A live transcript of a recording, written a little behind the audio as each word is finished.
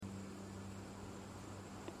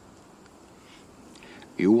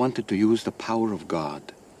You wanted to use the power of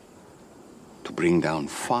God to bring down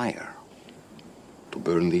fire, to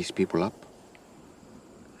burn these people up?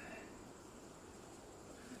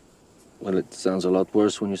 Well, it sounds a lot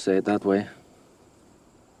worse when you say it that way.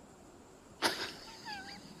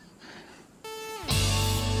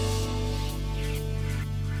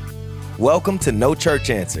 Welcome to No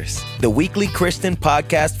Church Answers, the weekly Christian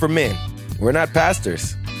podcast for men. We're not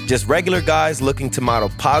pastors, just regular guys looking to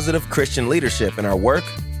model positive Christian leadership in our work,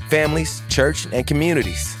 families, church, and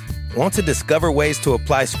communities. Want to discover ways to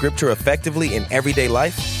apply Scripture effectively in everyday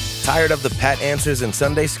life? Tired of the pat answers in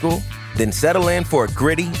Sunday school? Then settle in for a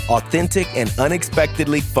gritty, authentic, and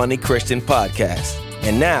unexpectedly funny Christian podcast.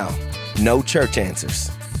 And now, No Church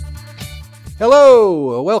Answers.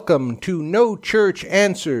 Hello, welcome to No Church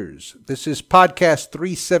Answers. This is podcast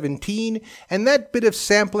 317, and that bit of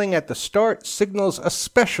sampling at the start signals a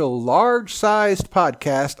special large-sized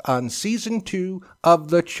podcast on Season 2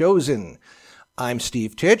 of The Chosen. I'm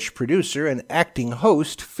Steve Titch, producer and acting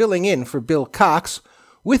host, filling in for Bill Cox.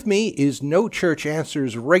 With me is No Church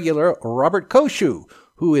Answers regular Robert Koshu,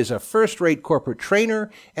 who is a first-rate corporate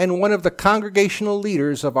trainer and one of the congregational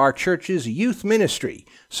leaders of our church's youth ministry.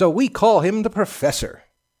 So we call him the Professor.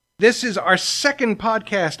 This is our second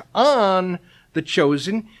podcast on The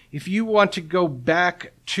Chosen. If you want to go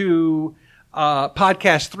back to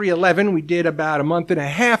podcast 311, we did about a month and a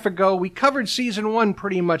half ago. We covered season 1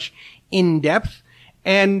 pretty much in depth.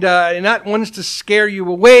 And not ones to scare you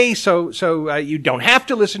away, so you don't have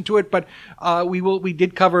to listen to it. But we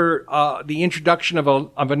did cover the introduction of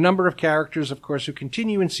a number of characters, of course, who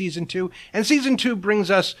continue in season 2. And season 2 brings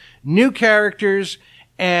us new characters,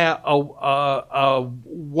 a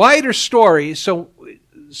wider story. So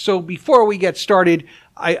before we get started,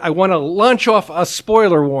 I want to launch off a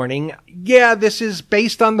spoiler warning. Yeah, this is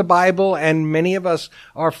based on the Bible, and many of us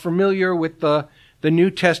are familiar with the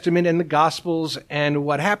New Testament and the Gospels and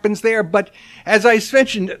what happens there. But as I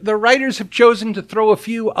mentioned, the writers have chosen to throw a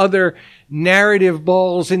few other narrative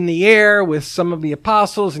balls in the air with some of the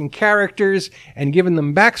apostles and characters and given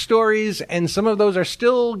them backstories, and some of those are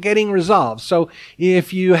still getting resolved. So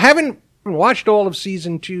if you haven't watched all of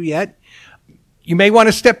season 2 yet, you may want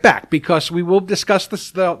to step back, because we will discuss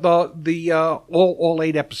this all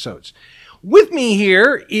 8 episodes. With me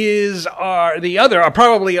here is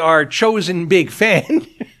probably our chosen big fan,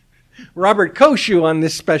 Robert Koshu, on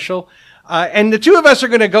this special, and the two of us are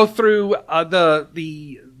going to go through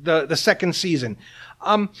the second season.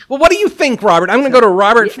 Well, what do you think, Robert? I'm going to go to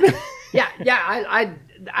Robert.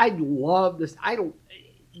 I love this.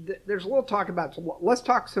 There's a little talk about. So let's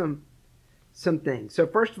talk some things. So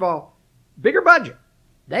first of all, bigger budget.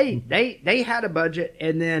 They had a budget,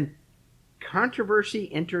 and then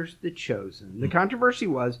controversy enters The Chosen. The controversy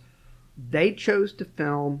was they chose to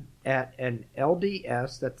film at an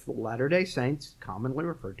LDS, that's the Latter-day Saints, commonly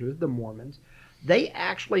referred to as the Mormons. They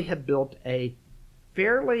actually have built a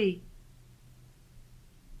fairly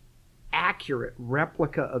accurate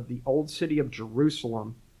replica of the old city of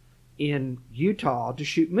Jerusalem in Utah to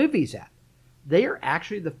shoot movies at. They are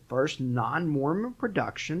actually the first non-Mormon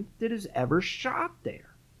production that is ever shot there.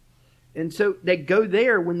 And so they go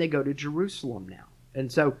there when they go to Jerusalem now.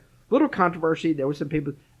 And so, little controversy. There were some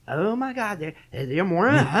people, oh my God, they're more,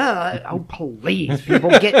 oh please, people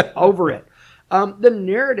get over it. The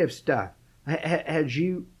narrative stuff, as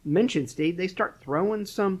you mentioned, Steve, they start throwing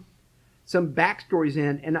some backstories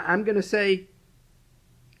in. And I'm going to say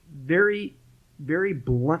very, very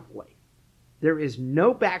bluntly, there is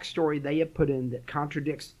no backstory they have put in that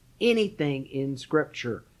contradicts anything in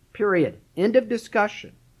Scripture, period. End of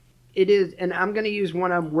discussion. It is, and I'm going to use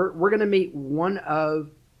one of them. We're going to meet one of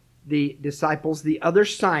the disciples, the other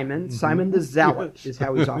Simon, mm-hmm. Simon the Zealot is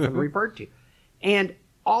how he's often referred to, and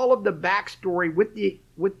all of the backstory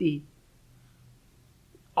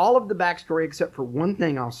all of the backstory except for one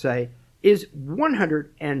thing I'll say is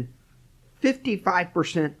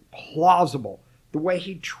 155% plausible. The way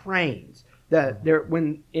he trains,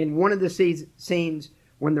 when in one of the scenes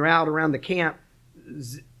when they're out around the camp.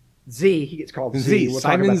 Z, he gets called Z. We'll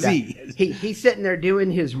Simon Z. He's sitting there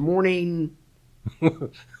doing his morning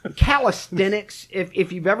calisthenics.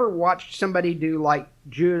 If you've ever watched somebody do like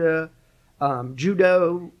judo,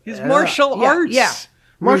 his martial arts,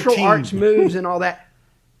 martial arts moves and all that.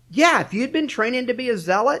 Yeah, if you'd been training to be a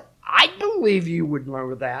zealot, I believe you would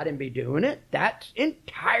know that and be doing it. That's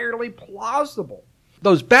entirely plausible.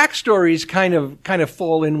 Those backstories kind of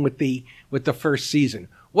fall in with the first season.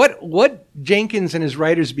 What Jenkins and his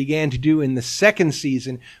writers began to do in the second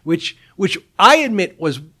season, which I admit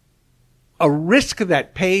was a risk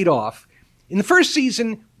that paid off. In the first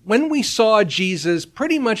season, when we saw Jesus,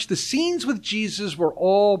 pretty much the scenes with Jesus were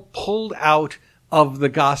all pulled out of the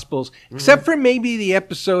Gospels, except for maybe the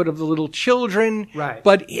episode of the little children. Right.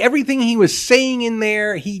 But everything he was saying in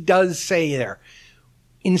there, he does say there.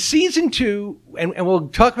 In season 2, and we'll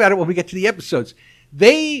talk about it when we get to the episodes,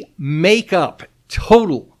 they make up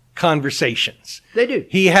total conversations. They do.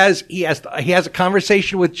 He has a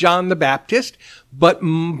conversation with John the Baptist, but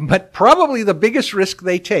probably the biggest risk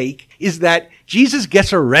they take is that Jesus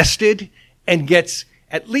gets arrested and gets,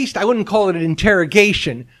 at least I wouldn't call it an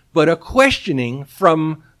interrogation, but a questioning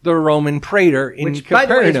from the Roman praetor in Which, by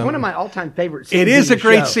the way, Capernaum. is one of my all-time favorite scenes. It is in a the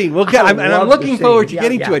great show. scene. We'll I get, and I'm love looking the forward to scene.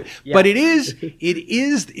 getting Yeah, to it. yeah. But it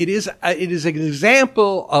is an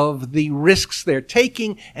example of the risks they're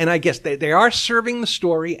taking, and I guess they are serving the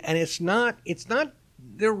story. And it's not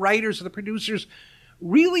the writers or the producers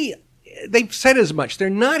really. They've said as much. They're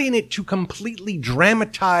not in it to completely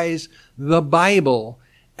dramatize the Bible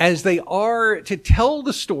as they are to tell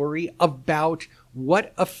the story about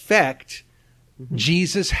what effect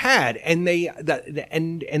Jesus had, and they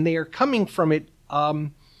are coming from it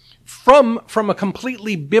from a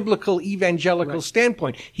completely biblical evangelical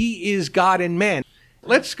standpoint. He is God and man.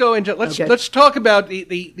 Let's go into let's talk about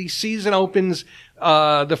the season opens.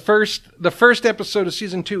 The first episode of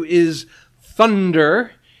season 2 is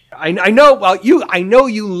Thunder. I know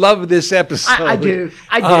you love this episode. I do.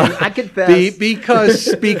 I confess.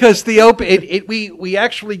 because we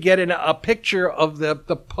actually get a picture of the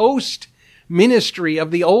post ministry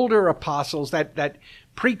of the older apostles, that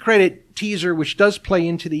pre-credit teaser, which does play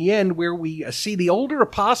into the end, where we see the older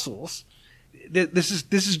apostles. This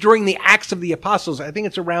is during the Acts of the Apostles. I think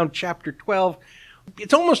it's around chapter 12.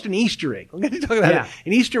 It's almost an Easter egg. We're going to talk about it.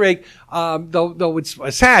 An Easter egg, though it's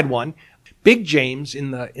a sad one. Big James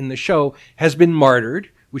in the show has been martyred,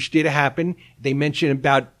 which did happen. They mention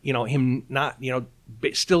about him not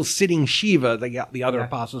still sitting Shiva. The other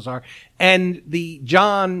apostles are, and the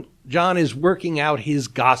John is working out his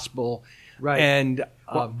gospel. Right. And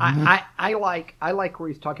I like where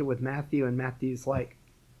he's talking with Matthew, and Matthew's like,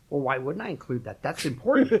 well, why wouldn't I include that? That's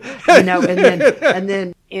important,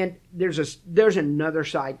 and there's another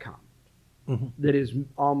side comment that is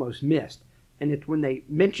almost missed. And it's when they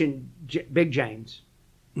mention Big James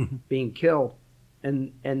being killed,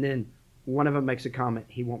 and then one of them makes a comment,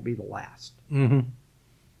 he won't be the last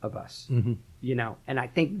of us. And I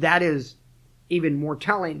think that is even more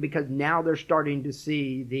telling, because now they're starting to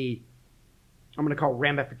see I'm going to call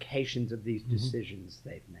ramifications of these decisions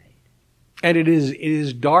they've made. And it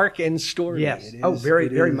is dark and stormy. Yes.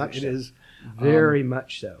 Very much so. It is very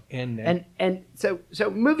much so. And so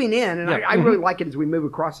moving in, and I really like it as we move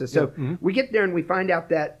across this. So we get there and we find out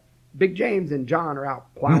that Big James and John are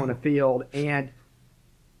out plowing a field, and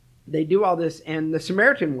they do all this. And the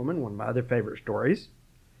Samaritan woman, one of my other favorite stories,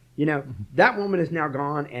 that woman is now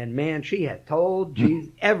gone, and man, she has told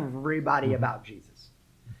everybody about Jesus.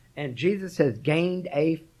 And Jesus has gained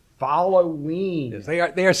a following. Yes,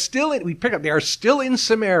 they are still in. We pick up. They are still in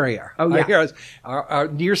Samaria. Oh yeah, are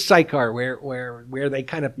near Sychar, where they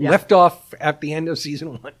kind of left off at the end of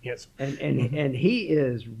season 1. Yes, and he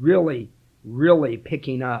is really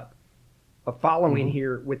picking up a following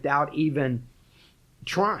here without even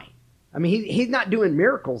trying. I mean, he's not doing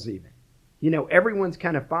miracles even. Everyone's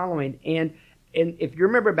kind of following. And if you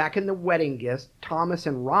remember back in the wedding gifts, Thomas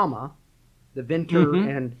and Rama, the vintner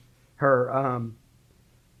and her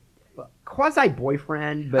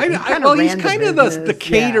quasi-boyfriend, but he's kind of the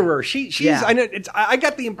caterer. Yeah. I know. I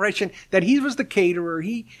got the impression that he was the caterer.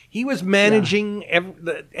 He was managing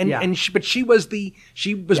but she was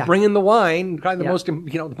bringing the wine, kind of the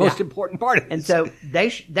most important part of it. And so they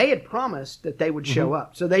had promised that they would show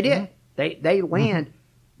up, so they did. They land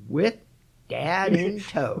with Dad in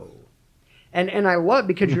tow, and I love,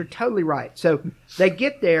 because you're totally right. So they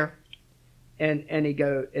get there, and he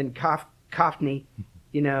go and Kaphne.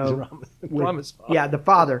 The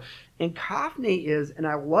father. And Kaphne is, and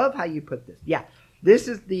I love how you put this. Yeah, this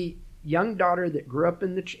is the young daughter that grew up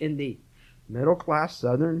in the middle class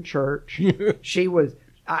Southern church. She was.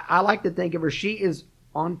 I like to think of her. She is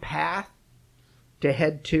on path to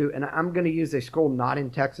head to, and I'm going to use a school not in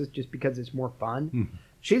Texas just because it's more fun.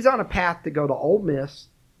 She's on a path to go to Ole Miss,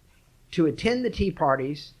 to attend the tea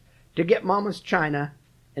parties, to get Mama's China,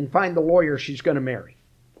 and find the lawyer she's going to marry.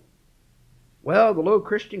 Well, the little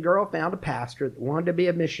Christian girl found a pastor that wanted to be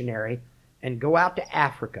a missionary and go out to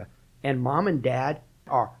Africa. And Mom and Dad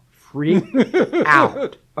are freaked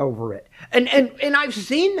out over it. And I've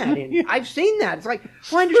seen that. I've seen that. It's like,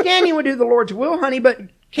 well, I understand you want to do the Lord's will, honey, but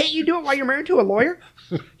can't you do it while you're married to a lawyer?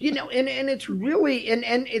 And it's really,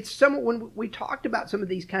 and it's some, when we talked about some of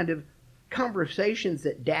these kind of conversations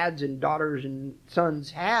that dads and daughters and sons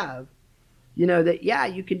have, you know, that, yeah,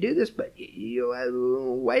 you can do this, but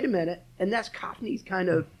wait a minute. And that's Coffney's kind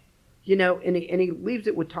of, you know, and he leaves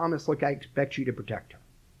it with Thomas, look, I expect you to protect her,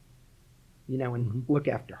 you know, and look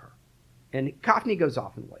after her. And Coffney goes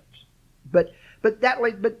off and leaves. But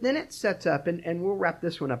then it sets up, and we'll wrap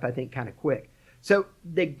this one up, I think, kind of quick. So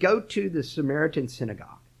they go to the Samaritan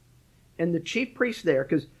synagogue, and the chief priest there,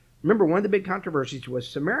 because remember, one of the big controversies was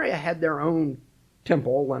Samaria had their own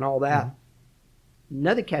temple and all that.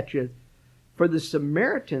 Another catch is, for the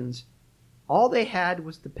Samaritans, all they had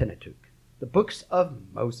was the Pentateuch, the books of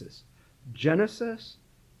Moses, Genesis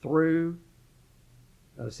through,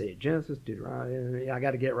 let's see, Genesis, Deuteronomy, I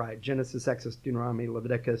got to get it right, Genesis, Exodus, Deuteronomy,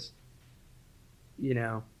 Leviticus, you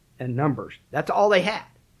know, and Numbers. That's all they had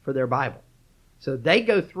for their Bible. So they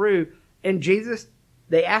go through, and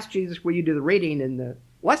they ask Jesus, will you do the reading in the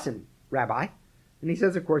lesson, Rabbi? And he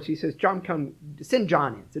says, of course, he says, send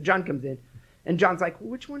John in. So John comes in, and John's like,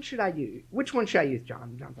 well, which one should I use? Which one should I use, John?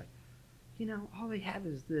 And John's like, you know, all they have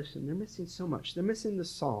is this, and they're missing so much. They're missing the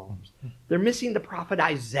Psalms. They're missing the prophet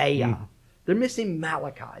Isaiah. They're missing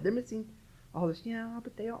Malachi. They're missing all this. Yeah,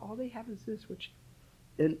 but all they have is this, which...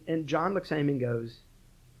 And John looks at him and goes,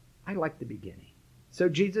 I like the beginning. So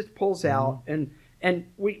Jesus pulls out, and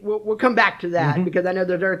we'll come back to that, because I know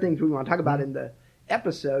there are things we want to talk about in the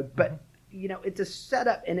episode, but, you know, it's a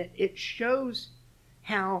setup, and it shows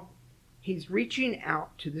how he's reaching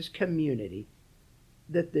out to this community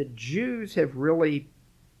that the Jews have really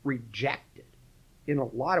rejected in a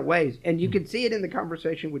lot of ways. And you can see it in the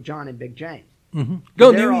conversation with John and Big James.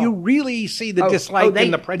 You really see the dislike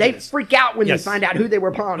and the prejudice. They freak out when they find out who they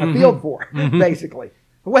were plowing a field for, basically.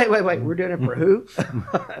 Wait, we're doing it for who?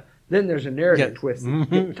 Then there's a narrative twist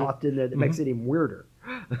that's tossed in there that makes it even weirder.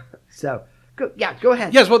 So, go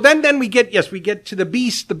ahead. Yes, well, then we get to the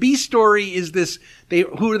beast. The beast story is this,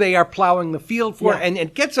 who they are plowing the field for, and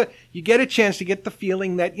you get a chance to get the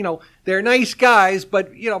feeling that, you know, they're nice guys,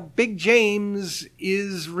 but, you know, Big James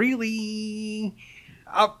is really...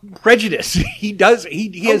 prejudice. He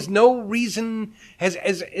has no reason,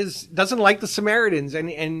 doesn't like the Samaritans, and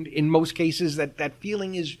in most cases that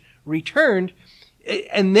feeling is returned,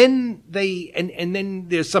 and then then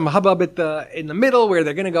there's some hubbub in the middle where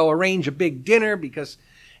they're going to go arrange a big dinner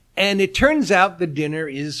and it turns out the dinner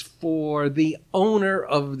is for the owner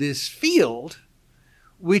of this field,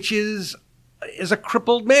 which is a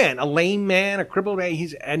crippled man, a lame man, a crippled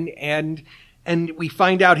man. And we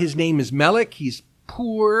find out his name is Melech. He's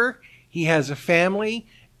poor, he has a family,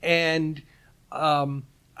 and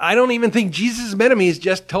I don't even think Jesus met him. He's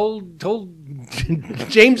just told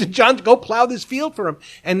James and John to go plow this field for him,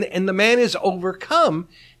 and the man is overcome,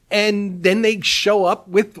 and then they show up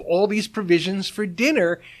with all these provisions for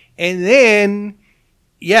dinner, and then,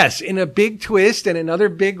 yes, in a big twist and another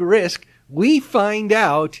big risk, we find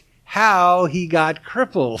out how he got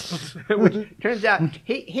crippled. Which turns out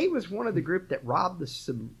he was one of the group that robbed the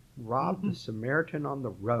Samaritan on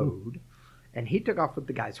the road, and he took off with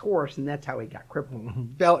the guy's horse, and that's how he got crippled.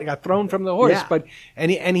 He got thrown from the horse, but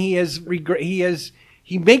he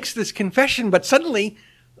makes this confession, but suddenly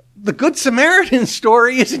the Good Samaritan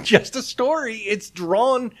story isn't just a story; it's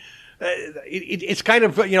drawn. It's kind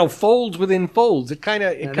of, you know, folds within folds. It kind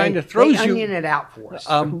of throws you. They onion it out for us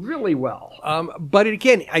really well. But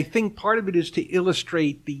again, I think part of it is to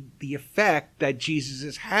illustrate the effect that Jesus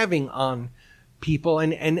is having on people,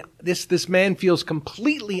 and this man feels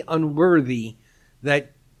completely unworthy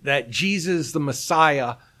that Jesus the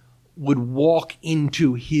Messiah would walk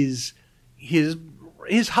into his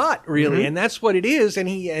hut, really, and that's what it is,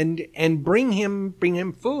 and bring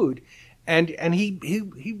him food, and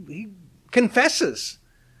he confesses.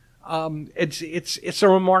 It's a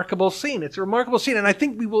remarkable scene. It's a remarkable scene, and I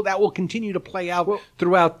think that will continue to play out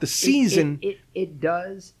throughout the season. It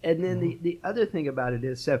does, and then the other thing about it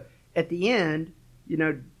is, so at the end, you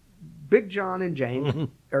know, Big John and James,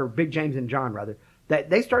 or Big James and John rather,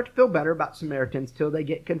 they start to feel better about Samaritans till they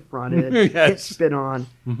get confronted, get spit on,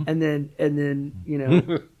 and then you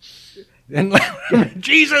know, and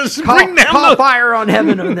Jesus, bring them call fire on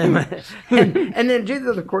heaven on them, and then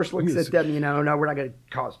Jesus, of course, looks at them. You know, no, we're not going to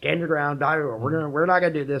cause stand your ground, die, or we're not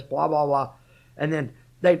going to do this, blah blah blah, and then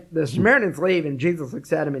the Samaritans leave, and Jesus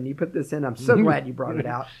looks at him, and you put this in. I'm so glad you brought it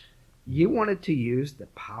out. You wanted to use the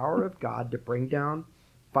power of God to bring down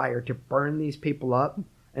fire to burn these people up,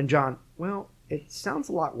 and John, well, it sounds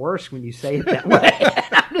a lot worse when you say it that way.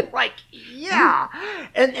 I'm just like, yeah.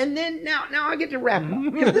 And then now I get to wrap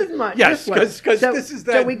up. Because this is my because this is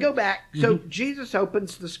that. So we go back. So Jesus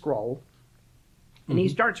opens the scroll, and he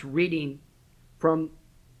starts reading from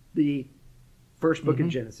the first book of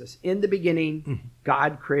Genesis. In the beginning,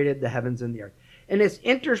 God created the heavens and the earth. And it's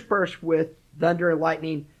interspersed with thunder and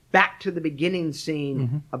lightning back to the beginning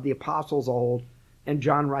scene of the apostles old. And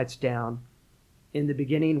John writes down, in the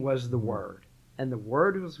beginning was the Word. And the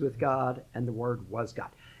Word was with God, and the Word was God.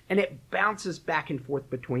 And it bounces back and forth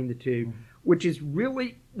between the two, which is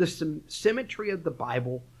really the symmetry of the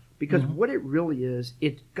Bible, because what it really is,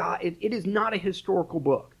 it is not a historical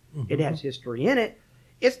book. It has history in it.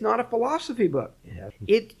 It's not a philosophy book.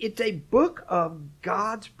 It's a book of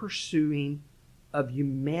God's pursuing of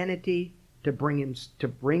humanity to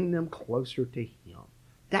bring them closer to Him.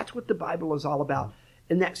 That's what the Bible is all about.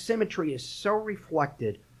 And that symmetry is so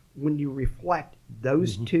reflected when you reflect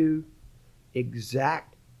those two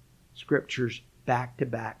exact scriptures back to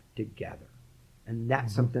back together. And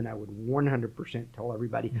that's something I would 100% tell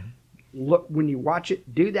everybody. Look, when you watch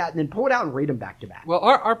it, do that, and then pull it out and read them back to back. Well,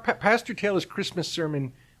 our Pastor Taylor's Christmas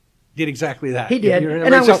sermon did exactly that. He did,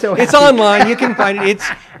 and I was so happy. It's online. You can find it.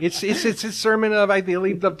 It's a sermon of, I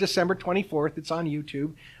believe, of December 24th. It's on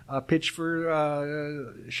YouTube. Pitch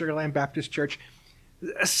for Sugar Land Baptist Church.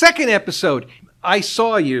 A second episode, I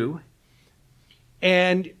Saw You.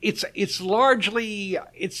 And it's largely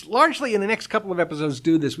in the next couple of episodes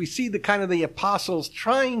do this. We see the apostles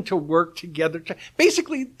trying to work together.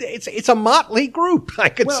 Basically, it's a motley group. I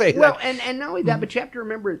could say that. Well, and not only that, but you have to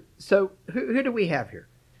remember. So who do we have here?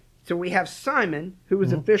 So we have Simon, who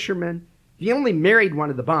was a fisherman. He only married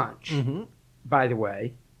one of the bunch, by the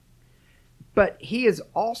way. But he is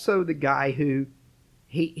also the guy who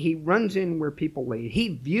he runs in where people lead. He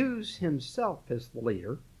views himself as the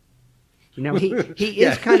leader. You know, he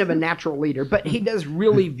is kind of a natural leader, but he does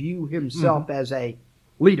really view himself as a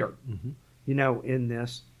leader, you know, in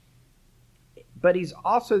this. But he's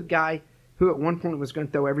also the guy who at one point was going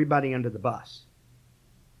to throw everybody under the bus.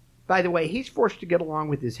 By the way, he's forced to get along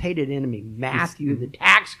with his hated enemy, Matthew, the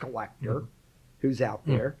tax collector, who's out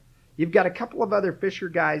there. You've got a couple of other fisher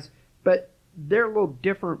guys, but they're a little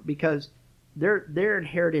different because they're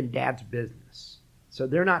inheriting Dad's business. So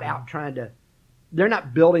they're not out they're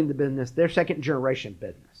not building the business. They're second generation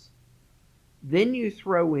business. Then you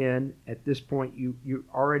throw in, at this point, you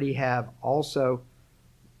already have also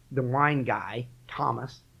the wine guy,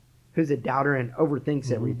 Thomas, who's a doubter and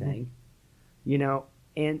overthinks everything, you know.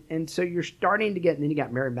 And so you're starting to get, and then you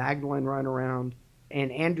got Mary Magdalene running around,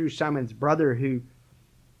 and Andrew, Simon's brother, who,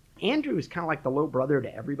 Andrew is kind of like the little brother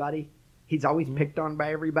to everybody. He's always picked on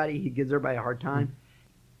by everybody. He gives everybody a hard time.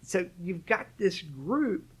 So you've got this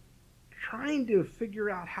group trying to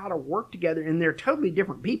figure out how to work together, and they're totally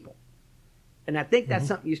different people. And I think that's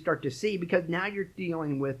something you start to see, because now you're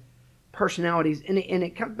dealing with personalities, and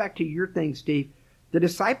it comes back to your thing, Steve. The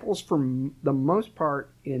disciples, for the most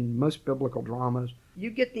part, in most biblical dramas, you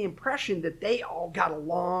get the impression that they all got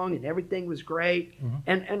along and everything was great.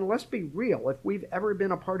 And let's be real, if we've ever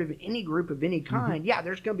been a part of any group of any kind, yeah,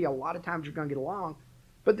 there's going to be a lot of times you're going to get along,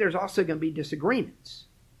 but there's also going to be disagreements.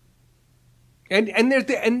 And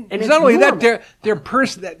it's not only normal.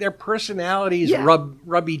 That their personalities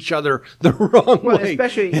rub each other the wrong way.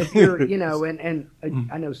 Especially if you're, you know, and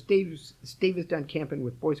I know Steve has done camping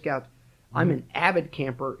with Boy Scouts. I'm an avid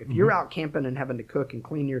camper. If you're out camping and having to cook and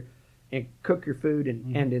cook your food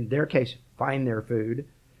and in their case find their food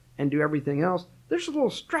and do everything else, there's a little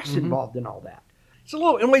stress involved in all that. It's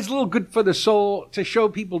in ways a little good for the soul to show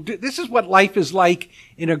people this is what life is like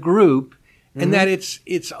in a group. And that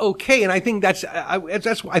it's okay, and I think that's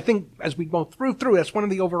I think as we go through that's one of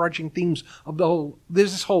the overarching themes of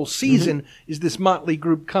this whole season is this motley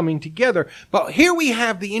group coming together. But here we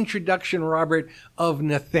have the introduction, Robert, of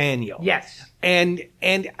Nathaniel. Yes, and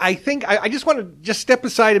I think I just want to just step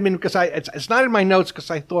aside a minute because it's not in my notes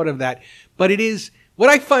because I thought of that, but it is what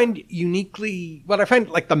I find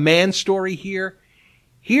like the man story here.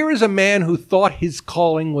 Here is a man who thought his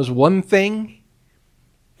calling was one thing,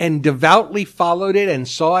 and devoutly followed it and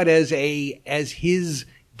saw it as his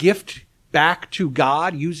gift back to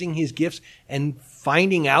God, using his gifts and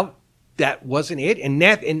finding out that wasn't it. And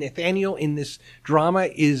Nathaniel in this drama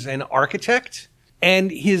is an architect, and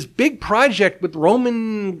his big project with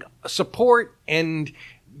Roman support and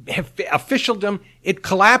officialdom, it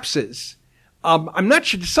collapses. I'm not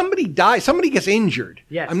sure. Somebody dies. Somebody gets injured.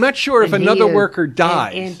 Yes. I'm not sure if another worker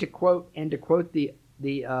dies. And to quote the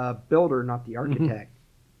builder, not the architect.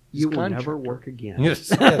 You will never work again.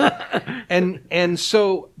 Yes. and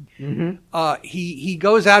so he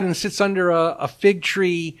goes out and sits under a fig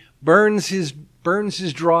tree, burns his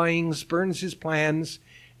drawings, burns his plans,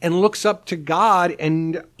 and looks up to God,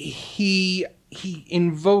 and he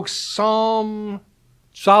invokes Psalm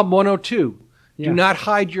 102. Yeah. Do not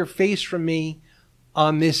hide your face from me,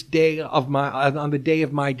 on this day of on the day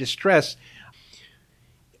of my distress.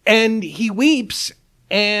 And he weeps,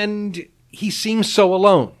 and he seems so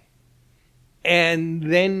alone. And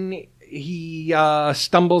then he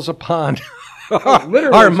stumbles upon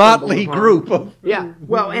our motley group of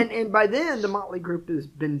Well, and by then the motley group has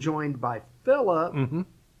been joined by Philip,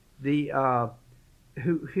 the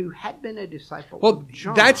who had been a disciple of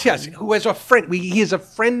John. That's who has a friend. He is a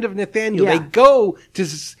friend of Nathaniel. Yeah. They go to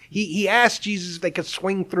he asked Jesus if they could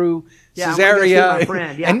swing through Yeah, Caesarea, I'm gonna go see my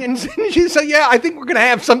friend, yeah. and Jesus said, "Yeah, I think we're going to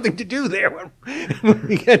have something to do there when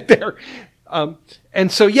we get there."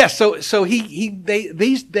 And so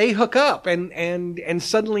they hook up, and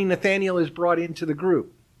suddenly Nathaniel is brought into the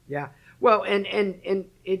group. Yeah. Well, and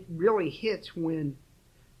it really hits when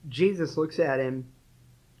Jesus looks at him.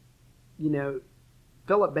 You know,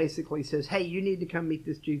 Philip basically says, "Hey, you need to come meet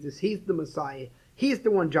this Jesus. He's the Messiah. He's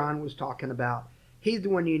the one John was talking about. He's the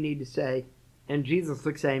one you need to say." And Jesus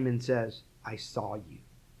looks at him and says, "I saw you."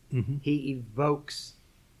 Mm-hmm. He evokes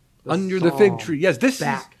Under the fig tree. Yes, this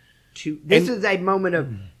is a moment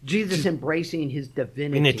of Jesus embracing his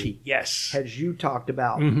divinity. Yes, as you talked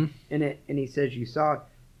about in it, and he says, "You saw it."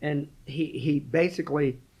 And he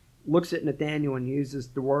basically looks at Nathaniel and uses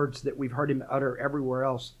the words that we've heard him utter everywhere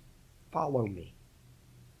else: "Follow me."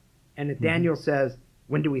 And Nathaniel says,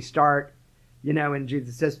 "When do we start?" You know, and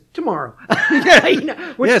Jesus says, "Tomorrow."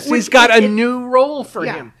 He's got a new role for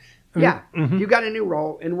him. Yeah, you got a new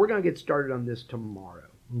role, and we're going to get started on this tomorrow.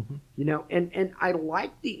 You know, and I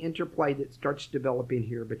like the interplay that starts developing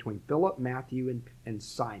here between Philip, Matthew, and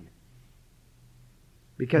Simon.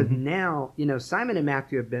 Because now, you know, Simon and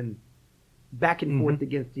Matthew have been back and forth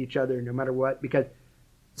against each other no matter what. Because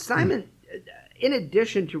Simon, in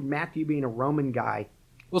addition to Matthew being a Roman guy,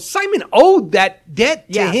 well, Simon owed that debt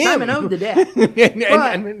to him. Simon owed the debt.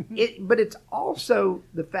 But it's also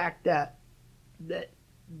the fact that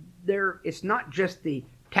it's not just the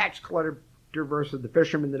tax collector versus the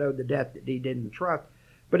fisherman that owed the debt that he didn't trust,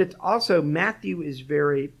 but it's also Matthew is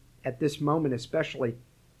very, at this moment especially,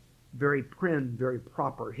 very prim, very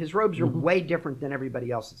proper. His robes are way different than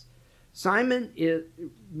everybody else's.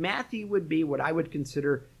 Matthew would be what I would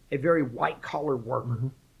consider a very white collar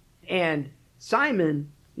worker. And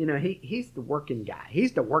Simon, you know, he's the working guy.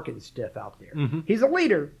 He's the working stiff out there. He's a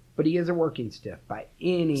leader, but he is a working stiff by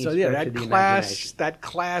any stretch of the imagination. That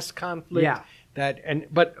class conflict. Yeah. But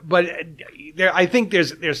I think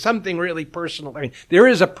there's something really personal. I mean, there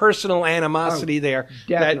is a personal animosity there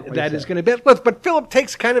that is going to be. But Philip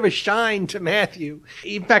takes kind of a shine to Matthew.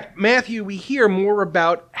 In fact, Matthew, we hear more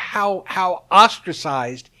about how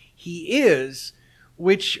ostracized he is,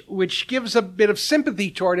 which gives a bit of sympathy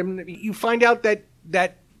toward him. You find out that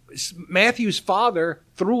Matthew's father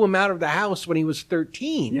threw him out of the house when he was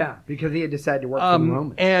 13. Yeah, because he had decided to work for the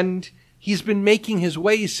Romans. And he's been making his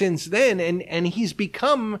way since then, and he's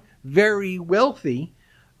become very wealthy,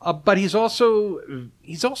 but he's also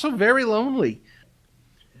very lonely.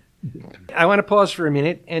 I want to pause for a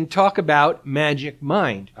minute and talk about Magic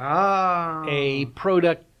Mind, a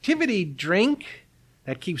productivity drink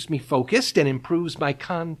that keeps me focused and improves my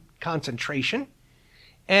concentration,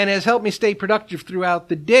 and has helped me stay productive throughout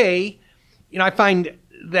the day. You know, I find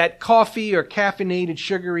that coffee or caffeinated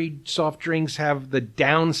sugary soft drinks have the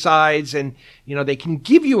downsides, and, you know, they can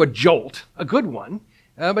give you a jolt, a good one,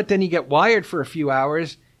 but then you get wired for a few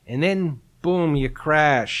hours, and then, boom, you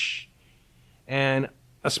crash. And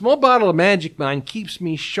a small bottle of Magic Mind keeps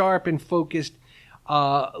me sharp and focused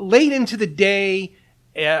late into the day,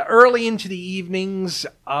 early into the evenings.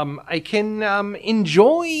 I can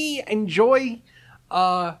enjoy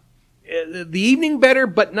the evening better,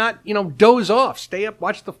 but not, you know, doze off. Stay up,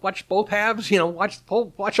 watch both halves, you know,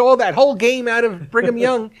 watch all that whole game out of Brigham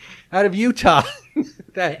Young, out of Utah,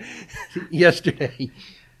 that yesterday.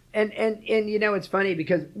 And you know, it's funny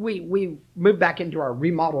because we moved back into our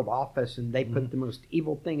remodeled office, and they put the most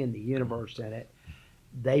evil thing in the universe in it.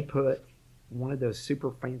 They put one of those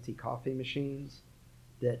super fancy coffee machines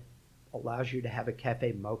that allows you to have a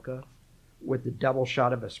cafe mocha with the double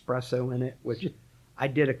shot of espresso in it, which I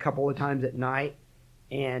did a couple of times at night.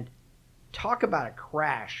 And talk about a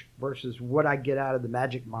crash versus what I get out of the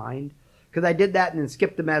Magic Mind. Because I did that and then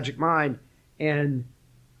skipped the Magic Mind, and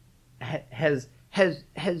has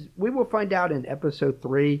we will find out in episode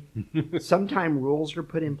 3, sometime rules are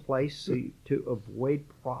put in place to avoid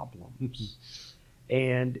problems.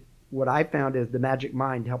 And what I found is the Magic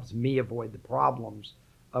Mind helps me avoid the problems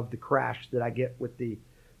of the crash that I get with the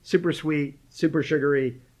super sweet, super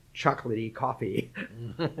sugary, chocolatey coffee.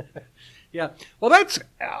 Yeah. Well, that's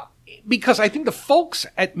because I think the folks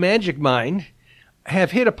at Magic Mind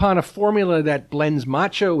have hit upon a formula that blends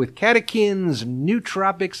matcha with catechins,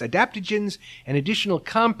 nootropics, adaptogens, and additional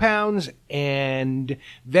compounds and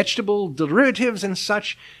vegetable derivatives and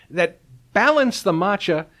such that balance the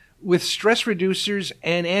matcha with stress reducers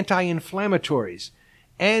and anti-inflammatories.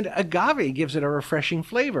 And agave gives it a refreshing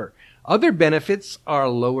flavor. Other benefits are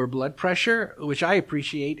lower blood pressure, which I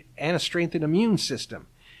appreciate, and a strengthened immune system.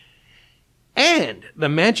 And the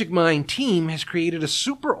Magic Mind team has created a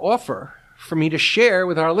super offer for me to share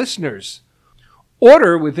with our listeners.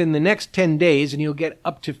 Order within the next 10 days and you'll get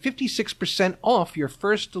up to 56% off your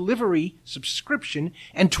first delivery subscription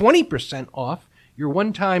and 20% off your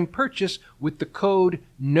one-time purchase with the code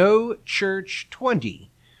NOCHURCH20.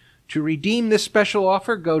 To redeem this special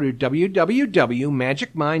offer, go to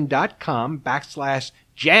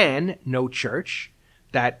www.magicmind.com/JanNoChurch.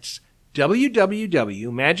 That's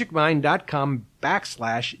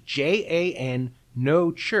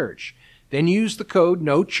www.magicmind.com/JANNoChurch. Then use the code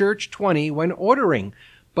NOCHURCH20 when ordering.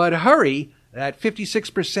 But hurry, that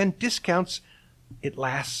 56% discounts, it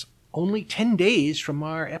lasts only 10 days from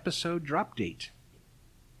our episode drop date.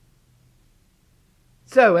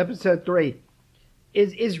 So, episode 3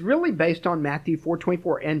 is really based on Matthew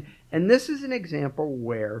 4:24. And this is an example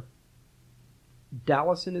where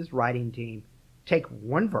Dallas and his writing team take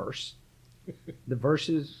one verse. The verse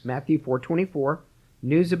is Matthew 4:24.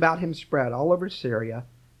 News about him spread all over Syria,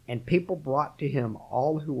 and people brought to him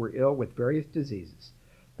all who were ill with various diseases,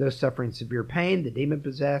 those suffering severe pain, the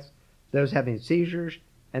demon-possessed, those having seizures,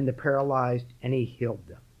 and the paralyzed, and he healed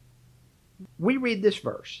them. We read this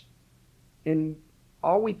verse, and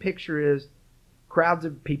all we picture is crowds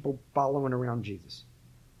of people following around Jesus.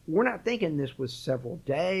 We're not thinking this was several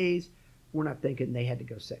days. We're not thinking they had to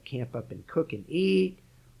go set camp up and cook and eat.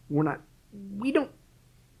 The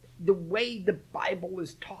way the Bible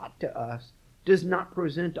is taught to us does not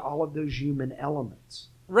present all of those human elements.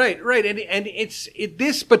 Right. And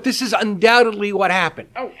but this is undoubtedly what happened.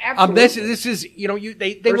 Oh, absolutely. This is,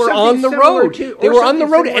 they were on the road. They were on the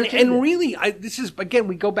road. And really, this is, again,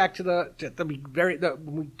 we go back to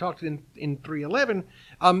when we talked in 3:11,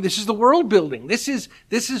 this is the world building. This is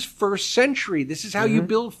first century. This is how you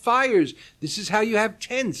build fires. This is how you have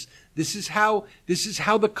tents. This is how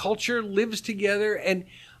the culture lives together. And,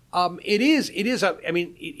 it's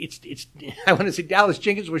I want to say Dallas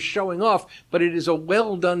Jenkins was showing off, but it is a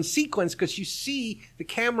well done sequence because you see the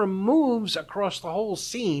camera moves across the whole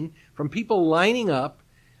scene from people lining up,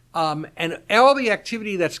 and all the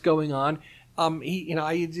activity that's going on.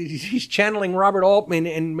 He's channeling Robert Altman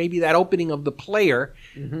and maybe that opening of The Player.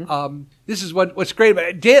 This is what's great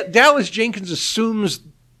about it. Dallas Jenkins assumes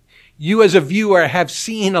you as a viewer have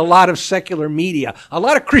seen a lot of secular media. A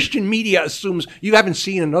lot of Christian media assumes you haven't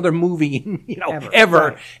seen another movie in, ever.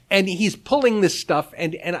 Right. And he's pulling this stuff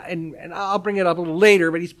and I'll bring it up a little later,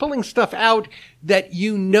 but he's pulling stuff out that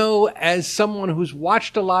as someone who's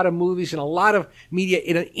watched a lot of movies and a lot of media,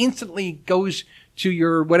 it instantly goes to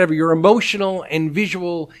your emotional and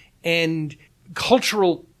visual and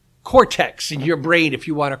cultural cortex in your brain, if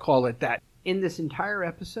you want to call it that. In this entire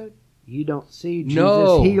episode, you don't see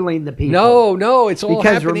Jesus healing the people. No, it's all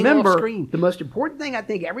happening off screen. The most important thing I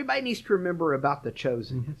think everybody needs to remember about The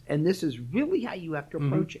Chosen, and this is really how you have to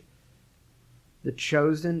approach it. The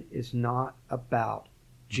Chosen is not about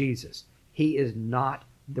Jesus. He is not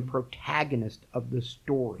the protagonist of the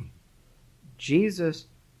story. Jesus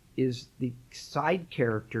is the side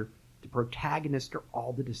character. The protagonists are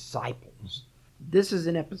all the disciples. This is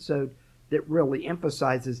an episode that really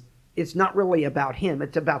emphasizes it's not really about him.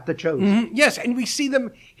 It's about the chosen. Yes, and we see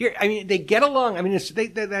them here. I mean, they get along. I mean,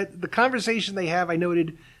 the conversation they have, I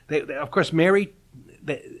noted, of course, Mary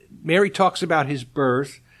talks about his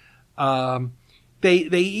birth. They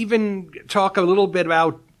even talk a little bit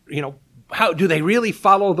about, how do they really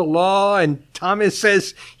follow the law? And Thomas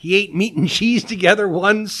says he ate meat and cheese together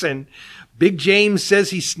once, and Big James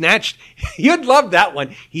says you'd love that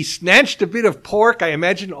one. He snatched a bit of pork, I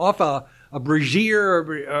imagine, off a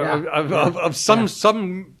brazier of some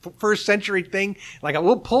first century thing, like a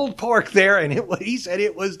little pulled pork there, and he said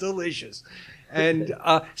it was delicious. And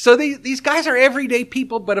so these guys are everyday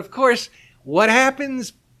people, but of course, what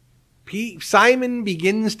happens? Simon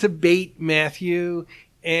begins to bait Matthew,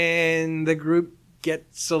 and the group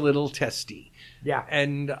gets a little testy. Yeah.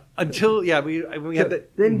 And until we have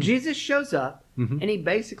that. Then Jesus shows up, and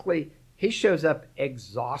he shows up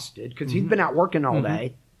exhausted because he's been out working all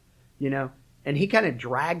day. And he kind of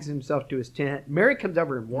drags himself to his tent. Mary comes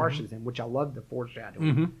over and washes him, which I love the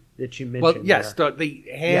foreshadowing that you mentioned. Well, yes, the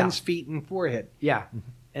hands, feet, and forehead. Yeah.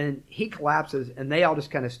 And he collapses, and they all just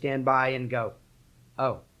kind of stand by and go,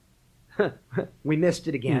 oh, we missed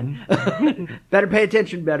it again. Better pay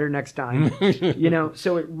attention better next time.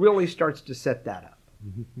 So it really starts to set that up.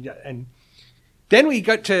 Yeah, and then we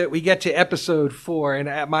get to episode 4,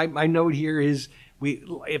 and my note here is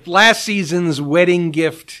if last season's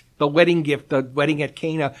the wedding at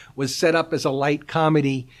Cana was set up as a light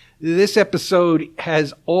comedy, this episode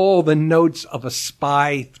has all the notes of a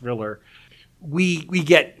spy thriller. We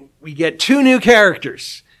get 2 new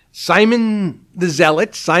characters, Simon the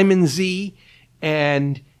Zealot, Simon Z,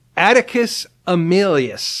 and Atticus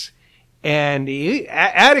Emilius. And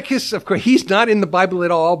Atticus, of course, he's not in the Bible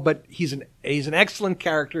at all, but he's an excellent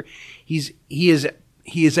character. He is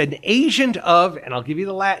an agent of, and I'll give you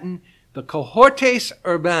the Latin, the Cohortes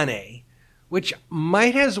Urbanae, which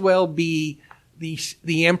might as well be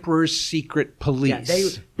the Emperor's secret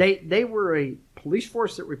police. Yeah, they were a police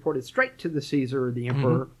force that reported straight to the Caesar or the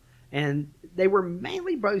Emperor, and they were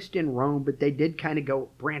mainly based in Rome, but they did kind of go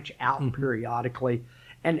branch out periodically.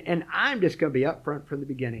 And I'm just going to be upfront from the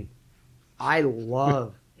beginning. I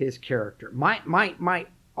love his character. My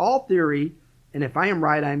all theory, and if I am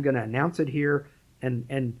right, I'm going to announce it here.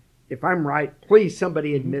 And if I'm right, please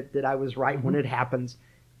somebody admit that I was right when it happens.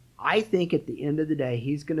 I think at the end of the day,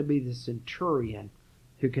 he's going to be the centurion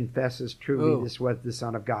who confesses truly this was the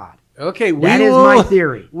Son of God. Okay, that is my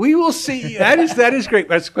theory. We will see. That is great.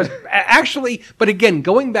 Actually, but again,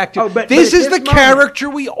 going back to this is the character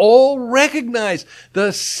we all recognize: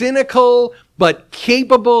 the cynical but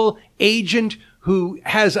capable agent who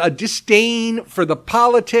has a disdain for the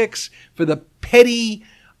politics, for the petty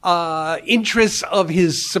interests of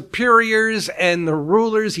his superiors and the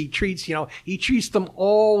rulers. He treats them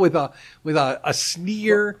all with a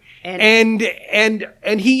sneer. And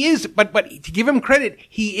he is, but to give him credit,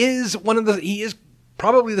 he is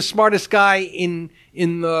probably the smartest guy on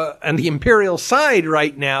the imperial side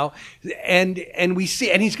right now. And we see,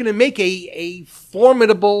 and he's going to make a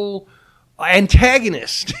formidable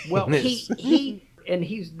antagonist. Well, he's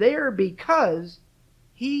there because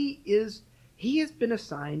he has been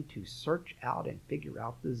assigned to search out and figure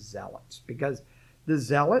out the Zealots, because the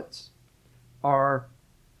Zealots Rome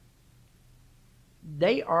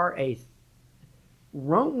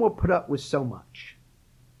will put up with so much.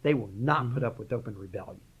 They will not put up with open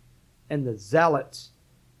rebellion. And the Zealots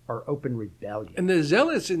are open rebellion. And the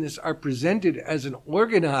Zealots in this are presented as an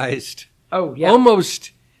organized,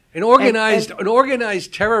 almost an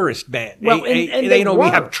organized terrorist band. Well, we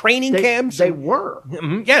have training camps. They were.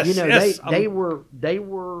 Yes, They were,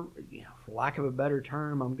 for lack of a better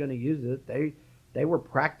term, I'm going to use it. They were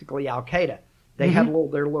practically Al-Qaeda. They had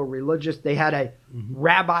their little religious. They had a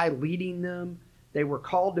rabbi leading them. They were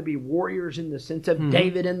called to be warriors in the sense of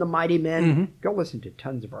David and the Mighty Men. Go listen to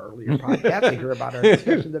tons of our earlier podcasts to hear about our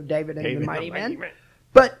discussions of David and the Mighty Men.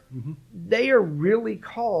 But they are really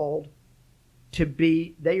called to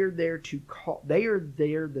be. The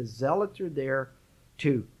Zealots are there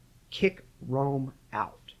to kick Rome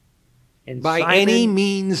out, and by any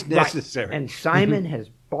means necessary. Right. And Simon has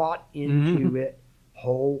bought into it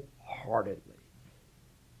wholeheartedly.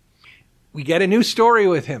 We get a new story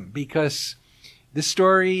with him because this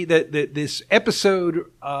story, this episode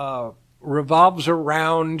revolves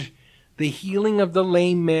around the healing of the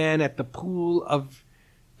lame man at the pool of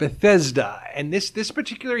Bethesda. And this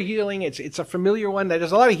particular healing, it's a familiar one.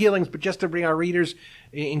 There's a lot of healings, but just to bring our readers,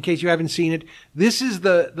 in case you haven't seen it, this is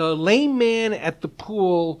the lame man at the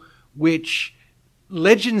pool, which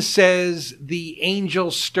legend says the angel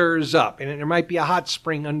stirs up, and there might be a hot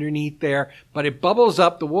spring underneath there, but it bubbles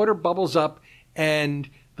up, the water bubbles up, and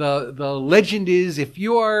the legend is if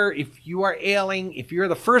you are ailing, if you're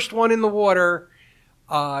the first one in the water,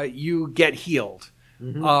 you get healed.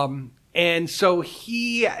 And so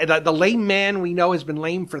the lame man we know has been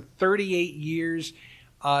lame for 38 years,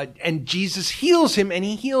 and Jesus heals him, and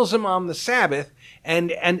he heals him on the Sabbath.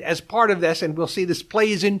 And as part of this, and we'll see this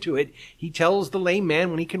plays into it, he tells the lame man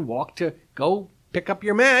when he can walk to go pick up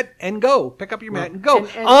your mat and go. Pick up your mat and go.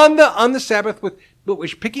 On the Sabbath,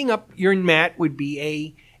 which picking up your mat would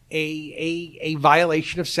be a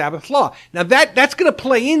violation of Sabbath law. Now that's going to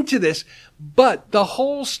play into this, but the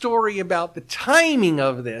whole story about the timing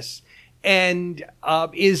of this and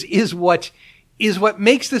is what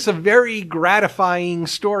makes this a very gratifying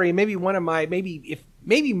story. Maybe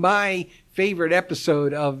my favorite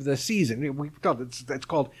episode of the season.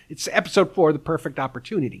 It's episode 4, The Perfect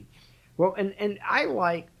Opportunity. Well, and I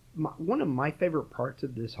like one of my favorite parts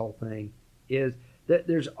of this whole thing is that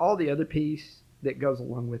there's all the other piece that goes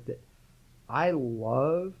along with it. I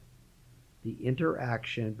love the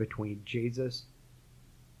interaction between Jesus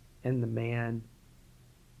and the man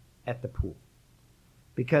at the pool,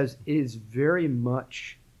 because it is very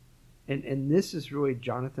much And this is really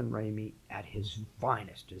Jonathan Ramey at his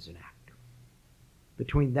finest as an actor.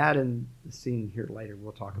 Between that and the scene here later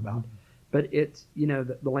we'll talk about. But it's,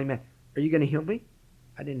 the lame man, are you going to heal me?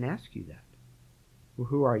 I didn't ask you that. Well,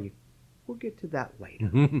 who are you? We'll get to that later.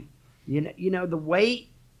 The way,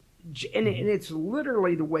 and it's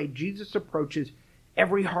literally the way Jesus approaches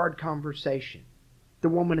every hard conversation. The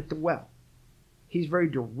woman at the well. He's very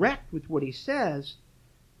direct with what he says,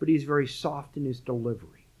 but he's very soft in his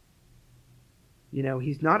delivery.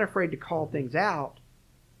 He's not afraid to call things out,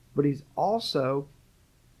 but he's also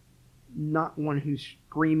not one who's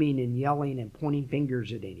screaming and yelling and pointing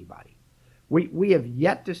fingers at anybody. We have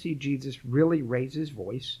yet to see Jesus really raise his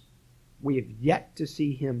voice. We have yet to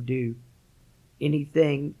see him do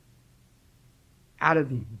anything out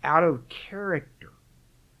of character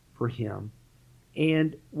for him.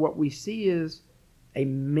 And what we see is a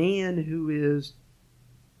man who is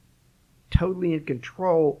totally in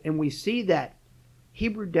control. And we see that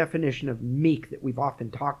Hebrew definition of meek that we've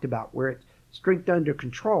often talked about, where it's strength under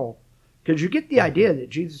control. Because you get the idea that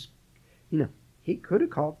Jesus, he could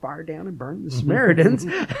have called fire down and burned the Samaritans,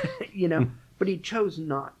 but he chose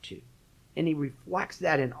not to. And he reflects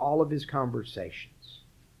that in all of his conversations.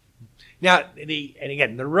 Now,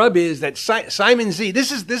 the rub is that Simon Z,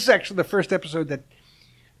 this is actually the first episode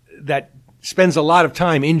that spends a lot of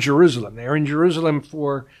time in Jerusalem. They're in Jerusalem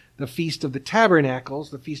for the Feast of the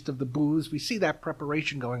Tabernacles, the Feast of the Booths. We see that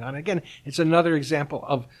preparation going on. Again, it's another example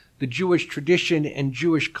of the Jewish tradition and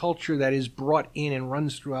Jewish culture that is brought in and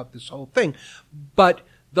runs throughout this whole thing. But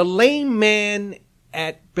the lame man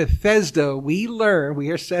at Bethesda, we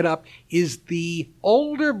are set up, is the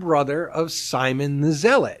older brother of Simon the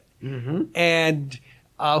Zealot. Mm-hmm. And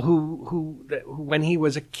who when he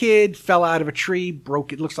was a kid, fell out of a tree,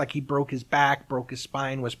 it looks like he broke his back, broke his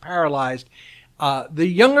spine, was paralyzed. The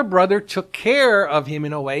younger brother took care of him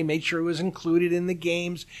in a way, made sure he was included in the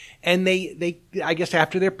games. And they I guess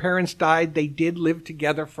after their parents died, they did live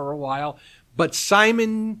together for a while. But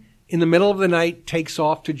Simon, in the middle of the night, takes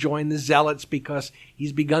off to join the Zealots because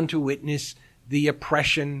he's begun to witness the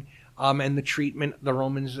oppression and the treatment the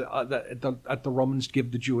Romans the Romans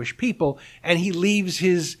give the Jewish people. And he leaves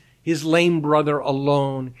his lame brother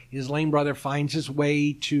alone. His lame brother finds his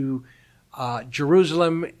way to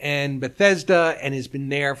Jerusalem and Bethesda and has been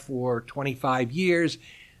there for 25 years.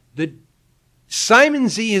 Simon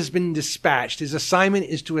Z has been dispatched. His assignment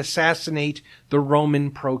is to assassinate the Roman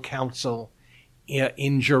proconsul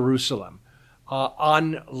in Jerusalem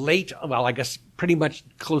I guess pretty much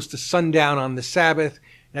close to sundown on the Sabbath.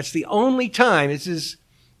 That's the only time. It's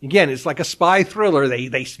like a spy thriller.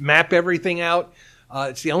 They map everything out.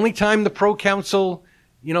 It's the only time the proconsul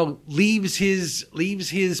leaves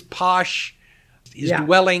his posh,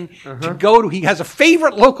 dwelling to go to. He has a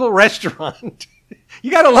favorite local restaurant.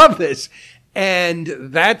 You got to love this. And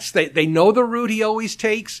they know the route he always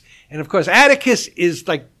takes. And of course, Atticus is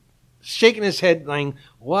like shaking his head, saying,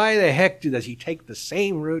 why the heck does he take the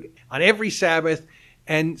same route on every Sabbath?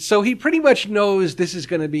 And so he pretty much knows this is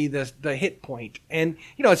going to be the hit point. And,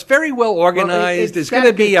 it's very well organized. There's going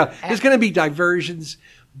to be diversions,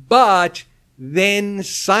 but then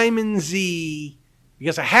Simon Z,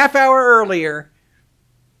 because a half hour earlier,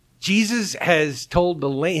 Jesus has told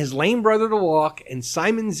his lame brother to walk, and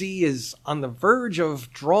Simon Z is on the verge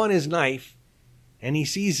of drawing his knife, and he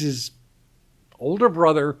sees his older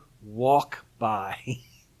brother walk by.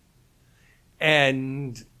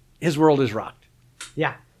 And his world is rocked.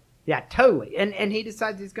 Yeah, totally. And he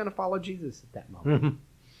decides he's going to follow Jesus at that moment. Mm-hmm.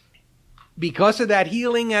 Because of that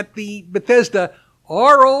healing at the Bethesda,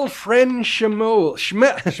 our old friend Shmuel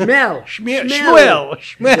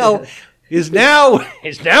is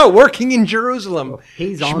now working in Jerusalem.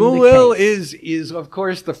 He's on Shmuel the case. is of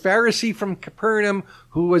course the Pharisee from Capernaum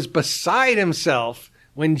who was beside himself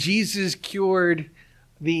when Jesus cured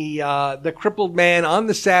the crippled man on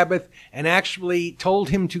the Sabbath and actually told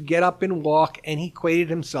him to get up and walk, and he equated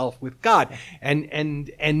himself with God.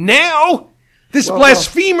 And now this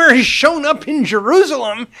blasphemer has shown up in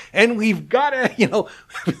Jerusalem, and we've got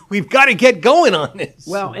to get going on this.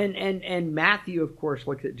 Well, and Matthew, of course,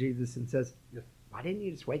 looks at Jesus and says, why didn't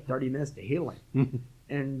you just wait 30 minutes to heal him?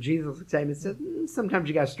 And Jesus looks at him and says, sometimes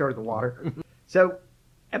you got to stir the water. So,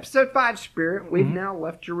 episode 5, Spirit, we've now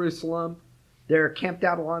left Jerusalem. They're camped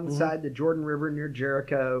out alongside the Jordan River near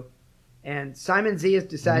Jericho. And Simon Z has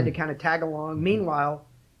decided to kind of tag along. Meanwhile,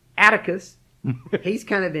 Atticus, he's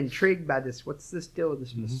kind of intrigued by this. What's this deal with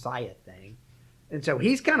this Messiah thing? And so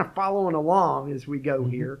he's kind of following along as we go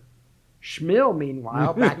here. Shmuel,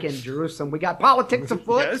 meanwhile, back in Jerusalem. We got politics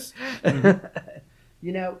afoot. Yes.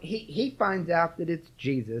 He finds out that it's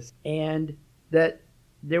Jesus and that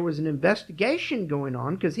there was an investigation going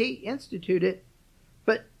on because he instituted it,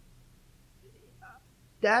 but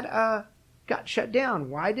that got shut down.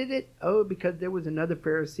 Why did it? Oh, because there was another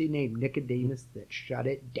Pharisee named Nicodemus that shut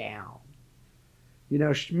it down. You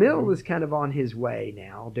know, Schmill is kind of on his way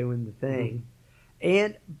now doing the thing.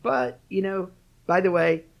 But, you know, by the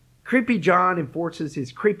way, Creepy John enforces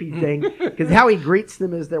his creepy thing because how he greets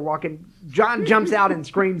them as they're walking. John jumps out and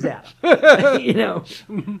screams at them, you know.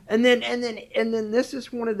 And then this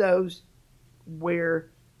is one of those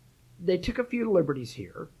where they took a few liberties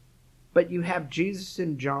here, but you have Jesus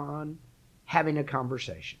and John having a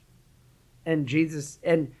conversation, and Jesus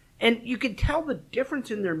and you can tell the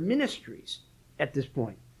difference in their ministries at this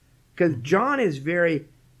point, because John is very,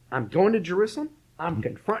 I'm going to Jerusalem. I'm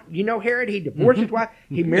confronting, you know, Herod, he divorced his wife,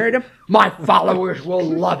 he married him. My followers will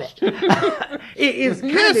love it. It is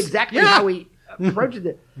kind of exactly how he approaches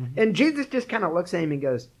it. And Jesus just kind of looks at him and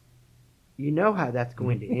goes, you know how that's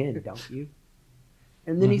going to end, don't you?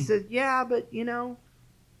 And then he says, yeah, but, you know,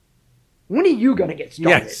 when are you going to get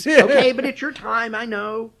started? Yes. Okay, but it's your time, I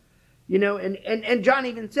know. You know, and John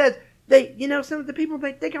even says, they, you know, some of the people,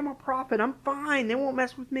 they think I'm a prophet. I'm fine. They won't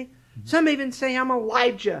mess with me. Some even say I'm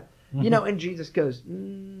Elijah. You know, and Jesus goes,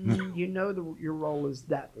 you know, your role is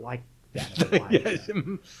that like that of Elijah. Yes.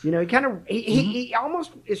 You know, he kind of, he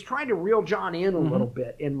almost is trying to reel John in a little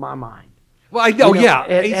bit in my mind. Well, I know, you know, yeah.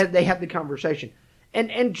 As they have the conversation.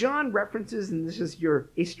 And John references, and this is your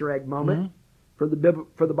Easter egg moment for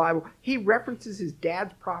the Bible, he references his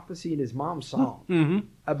dad's prophecy and his mom's song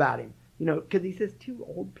about him. You know, because he says, two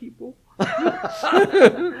old people.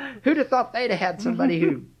 Who'd have thought they'd have had somebody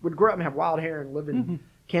who would grow up and have wild hair and live in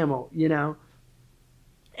camel, you know?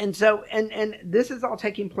 And so, and this is all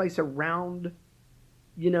taking place around,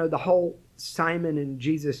 you know, the whole Simon and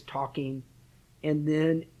Jesus talking. And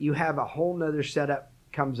then you have a whole nother setup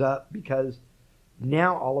comes up because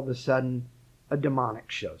now all of a sudden a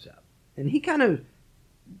demonic shows up. And he kind of,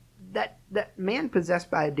 that man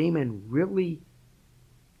possessed by a demon really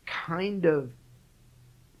kind of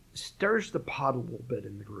stirs the pot a little bit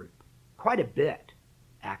in the group. Quite a bit,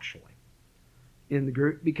 actually, in the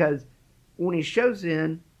group. Because when he shows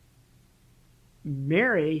in,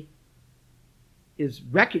 Mary is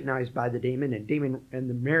recognized by the demon,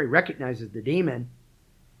 and Mary recognizes the demon,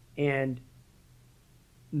 and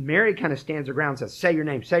Mary kind of stands her ground and says, say your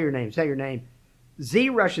name, say your name, say your name. Z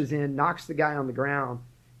rushes in, knocks the guy on the ground,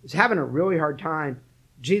 is having a really hard time.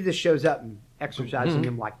 Jesus shows up and exorcising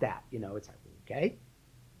him like that. You know, it's like, okay.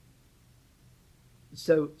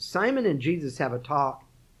 So Simon and Jesus have a talk,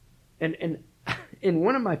 and in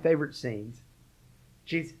one of my favorite scenes,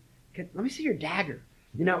 Jesus, let me see your dagger.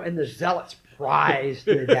 You know, and the zealots prize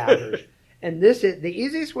their daggers. And this is, the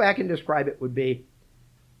easiest way I can describe it would be,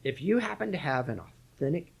 if you happen to have an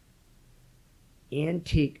authentic,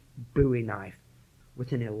 antique Bowie knife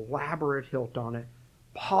with an elaborate hilt on it,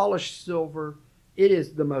 polished silver, it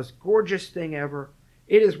is the most gorgeous thing ever.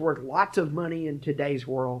 It is worth lots of money in today's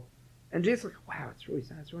world. And Jesus like, wow, it's really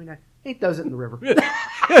nice, it's really nice. He throws it in the river.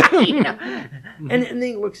 You know? And then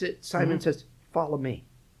he looks at Simon and says, follow me.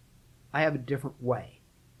 I have a different way.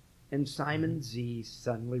 And Simon Z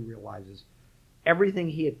suddenly realizes everything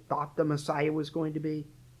he had thought the Messiah was going to be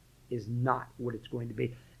is not what it's going to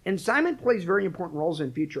be. And Simon plays very important roles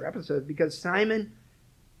in future episodes because Simon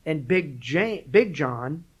and Big James,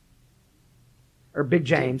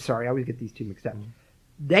 sorry, I always get these two mixed up.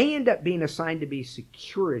 They end up being assigned to be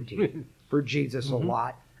security for Jesus a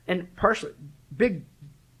lot. And partially, Big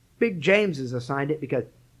James is assigned it because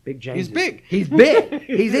Big James He's big. He's big.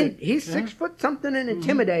 He's 6 foot something and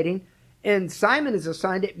intimidating. And Simon is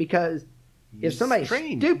assigned it because if somebody's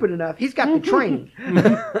stupid enough, he's got the training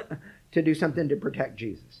to do something to protect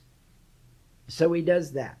Jesus. So he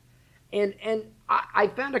does that. And I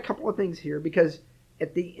found a couple of things here because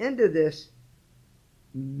at the end of this,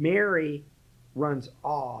 Mary runs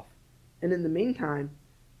off. And in the meantime,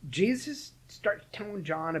 Jesus starts telling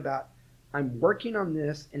John about, I'm working on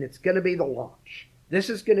this and it's going to be the launch. This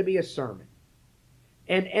is going to be a sermon.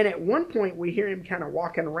 And at one point we hear him kind of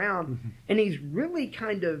walking around and he's really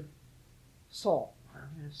kind of salt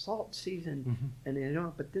season, and you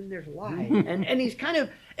know, but then there's light. and he's kind of,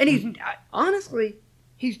 and he's honestly,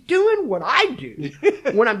 he's doing what I do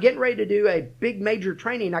when I'm getting ready to do a big major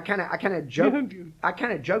training. I kind of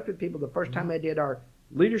joked with people the first time I did our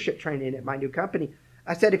leadership training at my new company.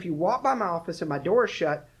 I said, if you walk by my office and my door is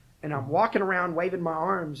shut and I'm walking around waving my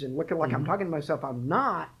arms and looking like I'm talking to myself, I'm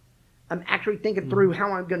not. I'm actually thinking through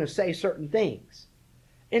how I'm going to say certain things.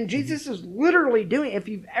 And Jesus is literally doing it. If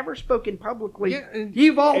you've ever spoken publicly, Yeah,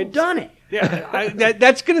 you've all done it. Yeah,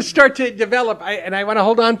 that's going to start to develop, and I want to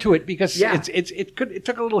hold on to it because Yeah. it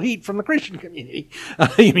took a little heat from the Christian community.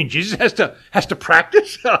 I mean, Jesus has to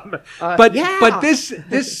practice, but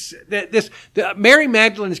Mary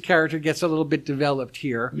Magdalene's character gets a little bit developed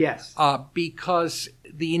here. Yes. Because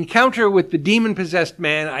the encounter with the demon possessed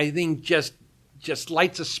man, I think, just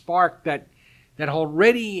lights a spark that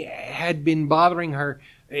already had been bothering her.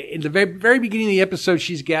 In the very, very beginning of the episode,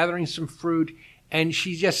 she's gathering some fruit, and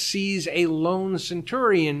she just sees a lone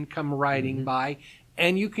centurion come riding by,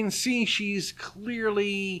 and you can see she's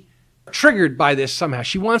clearly triggered by this somehow.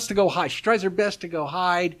 She wants to go hide. She tries her best to go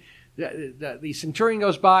hide. The centurion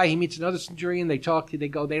goes by. He meets another centurion. They talk. They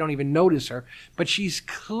go. They don't even notice her, but she's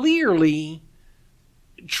clearly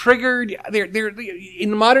triggered. They're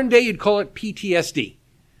in the modern day, you'd call it PTSD.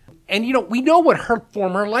 And, we know what her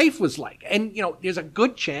former life was like. And, there's a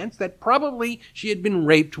good chance that probably she had been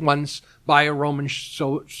raped once by a Roman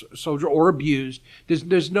soldier or abused.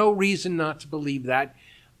 There's no reason not to believe that.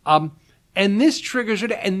 And this triggers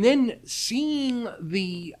her and then seeing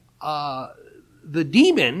the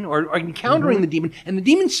demon or encountering the demon, and the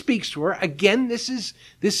demon speaks to her. Again, this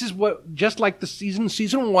is what, just like the season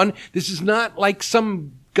 1, this is not like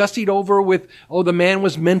some gussied over with, the man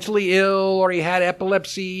was mentally ill, or he had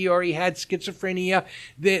epilepsy, or he had schizophrenia.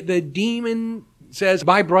 The demon says,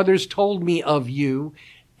 "My brothers told me of you,"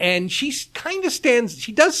 and she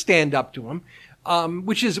does stand up to him,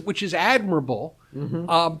 which is admirable.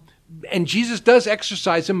 And Jesus does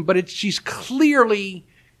exercise him, but she's clearly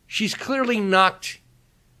knocked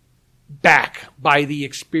back by the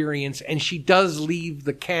experience, and she does leave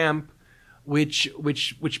the camp, which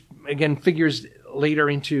again figures later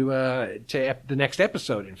into the next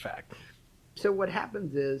episode, in fact. So what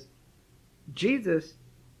happens is Jesus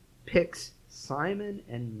picks Simon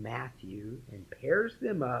and Matthew and pairs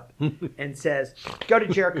them up and says, "Go to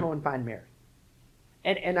Jericho and find Mary."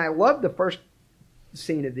 And I love the first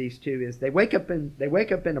scene of these two is they wake up in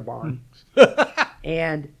a barn,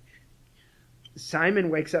 and Simon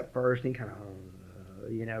wakes up first and kind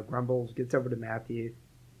of grumbles, gets over to Matthew,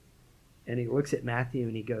 and he looks at Matthew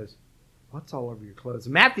and he goes, "What's all over your clothes?"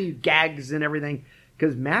 Matthew gags and everything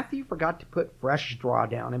because Matthew forgot to put fresh straw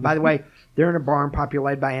down. And by the way, they're in a barn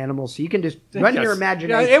populated by animals, so you can just run your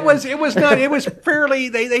imagination. Yeah, it was fairly.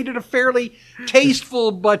 They did a fairly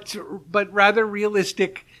tasteful but rather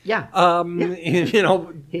realistic. Yeah.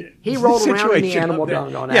 He rolled around in the animal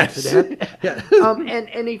dung on accident. Yeah.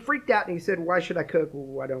 And he freaked out and he said, "Why should I cook?"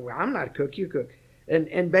 "Well, I'm not a cook. You cook."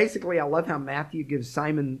 And basically, I love how Matthew gives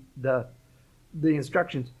Simon the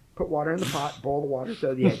instructions. Put water in the pot, boil the water,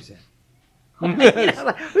 throw the eggs in.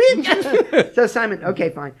 So Simon, okay,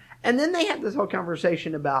 fine. And then they have this whole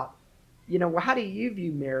conversation about, how do you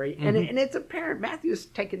view Mary? And it's apparent Matthew's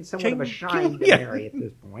taken somewhat of a shine to Mary at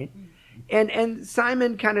this point. And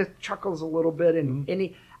Simon kind of chuckles a little bit.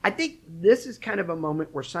 And I think this is kind of a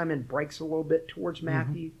moment where Simon breaks a little bit towards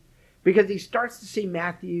Matthew because he starts to see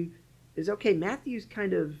Matthew's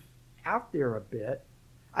kind of out there a bit.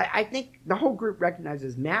 I think the whole group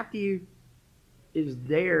recognizes Matthew is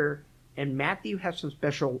there, and Matthew has some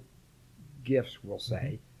special gifts, we'll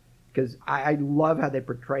say, because I love how they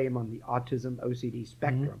portray him on the autism OCD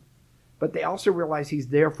spectrum. But they also realize he's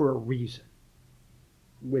there for a reason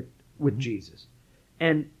with Jesus.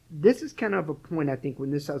 And this is kind of a point, I think,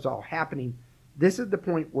 when this is all happening, this is the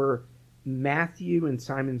point where Matthew and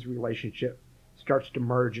Simon's relationship starts to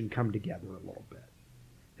merge and come together a little bit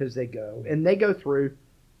as they go. And they go through,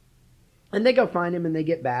 and they go find him, and they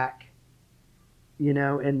get back,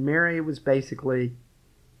 and Mary was basically,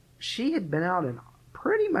 she had been out and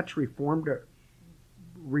pretty much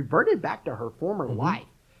reverted back to her former life.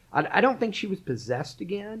 I don't think she was possessed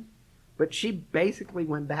again, but she basically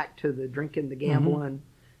went back to the drinking, the gambling,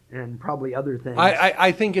 and probably other things.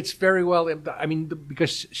 I think it's very well,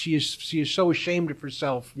 because she is so ashamed of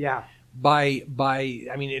herself. Yeah.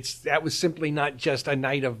 That was simply not just a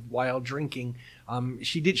night of wild drinking.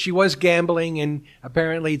 She was gambling, and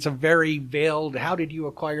apparently it's a very veiled, "How did you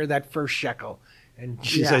acquire that first shekel?" And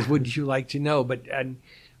she says, "Would you like to know?"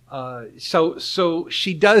 So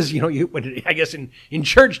she does, I guess in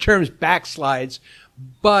church terms, backslides,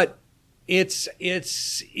 but it's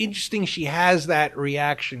interesting she has that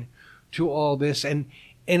reaction to all this, and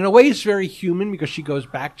in a way it's very human because she goes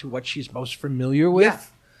back to what she's most familiar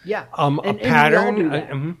with. Yeah. A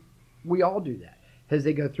pattern. We all do that as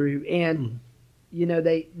they go through. And,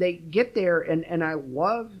 they get there, and I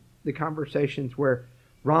love the conversations where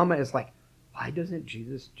Rama is like, "Why doesn't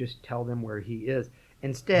Jesus just tell them where he is?"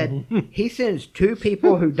 Instead, he sends two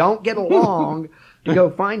people who don't get along to go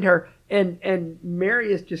find her. And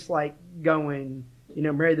Mary is just like going,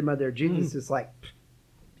 Mary, the mother of Jesus, is like,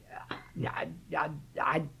 I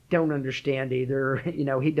don't understand either.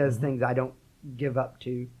 He does things I don't give up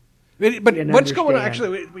to. But what's going on,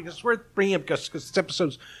 actually, because we're bringing up, because this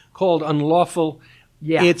episode's called Unlawful.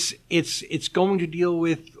 Yeah. It's going to deal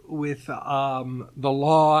with the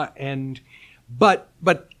law, but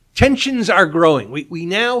tensions are growing. We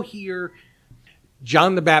now hear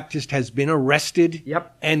John the Baptist has been arrested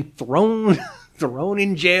and thrown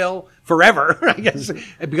in jail forever, I guess,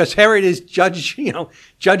 because Herod is judge,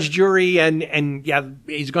 jury, and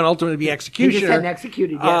he's going to ultimately be executioner. He just hadn't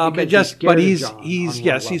executed yet.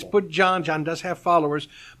 He's put John. John does have followers,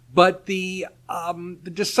 but the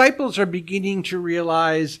disciples are beginning to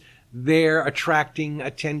realize they're attracting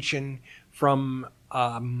attention from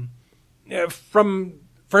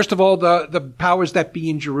first of all the powers that be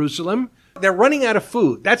in Jerusalem. They're running out of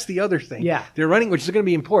food. That's the other thing. Yeah. They're running, which is going to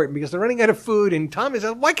be important because they're running out of food. And Thomas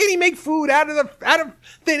says, why can't he make food out of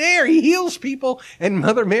thin air? He heals people. And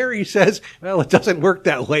Mother Mary says, well, it doesn't work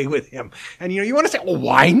that way with him. And, you want to say, well,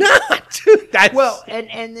 why not?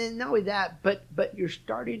 And then not only that, but you're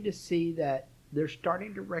starting to see that they're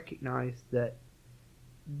starting to recognize that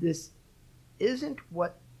this isn't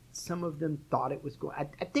what some of them thought it was going.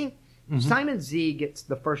 I think Simon Z gets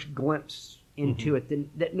the first glimpse into it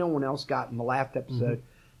that no one else got in the last episode,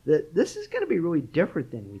 that this is going to be really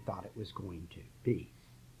different than we thought it was going to be.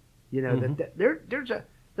 That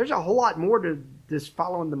there's a whole lot more to this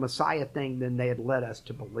following the Messiah thing than they had led us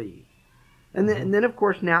to believe. And then of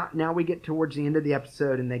course now we get towards the end of the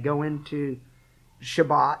episode and they go into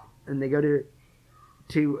Shabbat and they go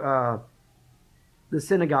to the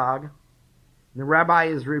synagogue. And the rabbi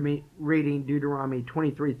is reading Deuteronomy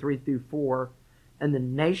 23:3-4. And the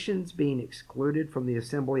nations being excluded from the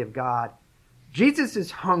assembly of God. Jesus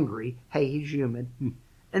is hungry. Hey, he's human.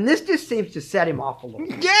 And this just seems to set him off a little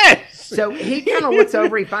bit. Yes! So he kind of looks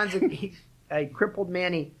over. He finds a crippled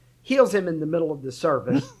man. He heals him in the middle of the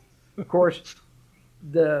service. Of course,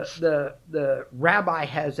 the rabbi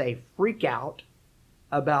has a freak out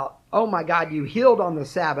about, oh my God, you healed on the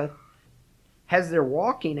Sabbath. As they're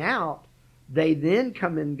walking out, they then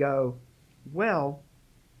come and go, well,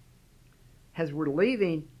 as we're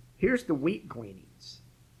leaving, here's the wheat gleanings.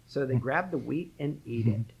 So they grab the wheat and eat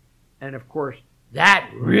it. And of course,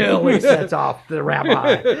 that really sets off the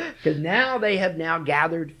rabbi. Because now they have now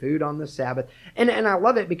gathered food on the Sabbath. And I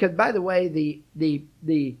love it because, by the way,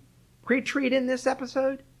 the pre-treat in this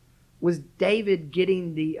episode was David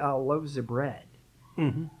getting the loaves of bread.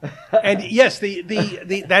 And yes, the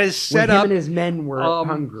that is set when up. Him and his men were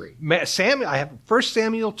hungry. Samuel, I have 1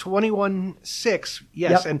 Samuel 21:6.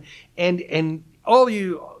 Yes, yep. and all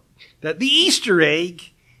you that the Easter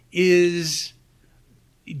egg is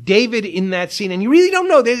David in that scene, and you really don't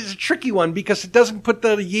know. It's a tricky one because it doesn't put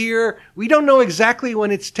the year. We don't know exactly when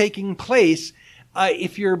it's taking place.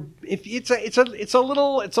 It's a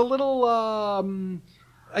little.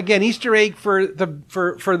 Again, Easter egg for the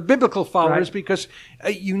biblical followers, right? Because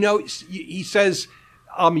he says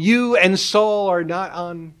you and Saul are not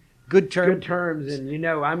on good terms. Good terms, and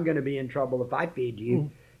I'm going to be in trouble if I feed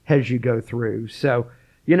you as you go through. So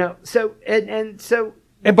but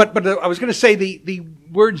I was going to say the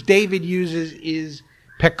words David uses is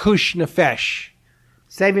pekush nefesh,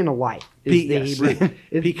 saving a life. Is the Hebrew?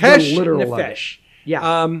 Pekush literal nefesh.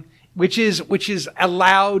 Yeah. Which is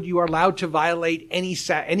allowed. You are allowed to violate any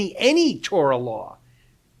Torah law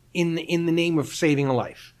in the name of saving a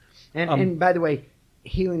life. And by the way,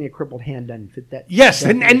 healing a crippled hand doesn't fit that. Yes,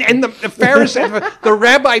 and the Pharisee, the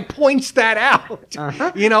rabbi points that out.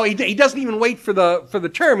 He doesn't even wait for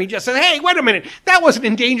the term. He just says, "Hey, wait a minute, that wasn't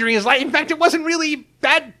endangering his life. In fact, it wasn't really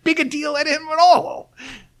that big a deal at him at all."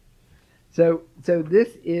 So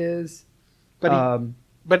this is.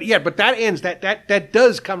 But that ends. That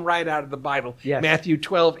does come right out of the Bible. Yes. Matthew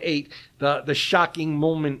 12:8, the shocking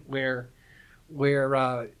moment where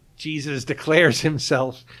Jesus declares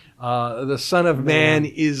himself, the Son of Man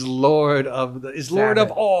is Lord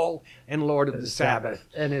of all and Lord of the Sabbath.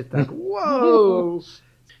 And it's like, whoa.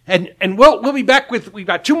 And we'll be back we've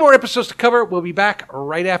got 2 more episodes to cover. We'll be back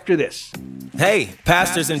right after this. Hey,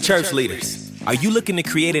 pastors and church leaders. Are you looking to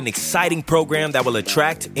create an exciting program that will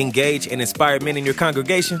attract, engage, and inspire men in your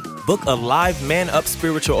congregation? Book a live Man Up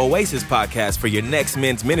Spiritual Oasis podcast for your next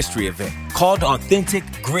men's ministry event. Called Authentic,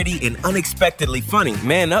 Gritty, and Unexpectedly Funny,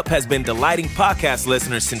 Man Up has been delighting podcast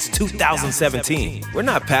listeners since 2017. We're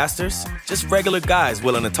not pastors, just regular guys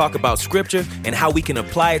willing to talk about scripture and how we can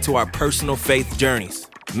apply it to our personal faith journeys.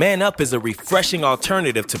 Man Up is a refreshing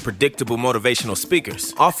alternative to predictable motivational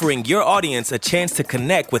speakers, offering your audience a chance to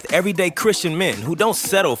connect with everyday Christian men who don't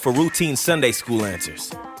settle for routine Sunday school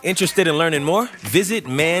answers. Interested in learning more? Visit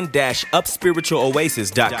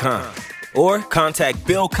man-upspiritualoasis.com or contact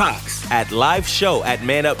Bill Cox at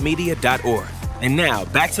liveshow@manupmedia.org. And now,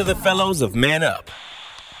 back to the fellows of Man Up.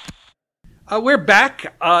 We're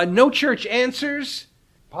back. No Church Answers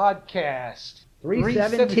podcast.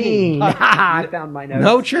 317. I found my notes.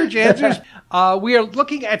 No Church Answers. We are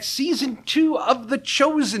looking at season 2 of The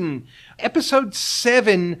Chosen, episode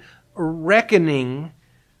 7, Reckoning.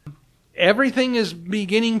 Everything is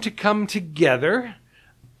beginning to come together,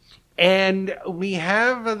 and we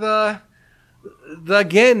have I'm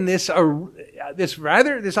going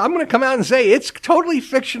to come out and say it's totally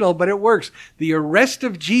fictional, but it works. The arrest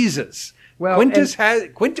of Jesus. Well,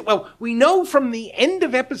 we know from the end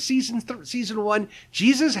of season 1,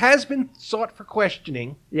 Jesus has been sought for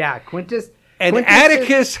questioning. Yeah, Quintus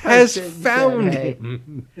Atticus has found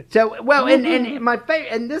him. So, well, and my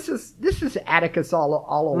favorite, and this is Atticus all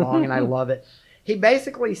along, and I love it. He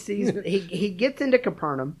basically sees he gets into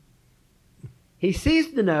Capernaum. He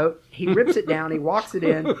sees the note, he rips it down, he walks it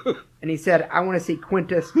in, and he said, "I want to see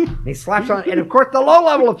Quintus." And he slaps on, and of course, the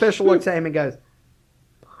low-level official looks at him and goes,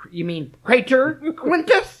 "You mean Praetor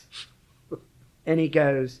Quintus?" And he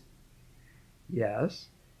goes, "Yes."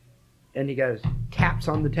 And he goes, taps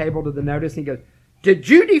on the table to the notice, and he goes, "Did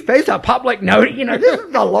you deface a public notice?" You know, this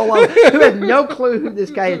is the low who has no clue who this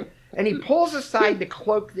guy is. And he pulls aside the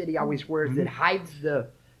cloak that he always wears that hides the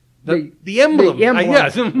emblem.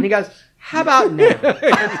 Yes. And he goes, "How about now?"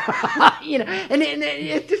 You know, and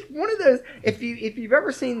it's just one of those. If you've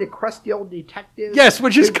ever seen the crusty old detective, yes,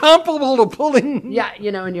 which is comparable to pulling. Yeah,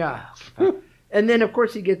 you know, and then of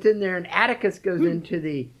course he gets in there, and Atticus goes into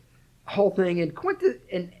the whole thing, and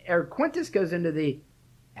Quintus goes into the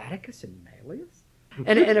Atticus and Malleus,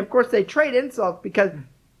 and of course they trade insults because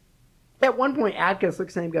at one point Atticus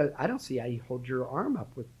looks at him and goes, "I don't see how you hold your arm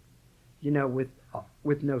up with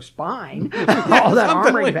no spine, all that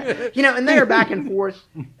armor, you know." And they're back and forth,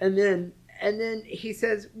 and then he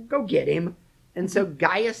says, "Go get him." And so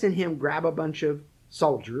Gaius and him grab a bunch of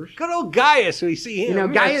soldiers. Good old Gaius, we see him. You know,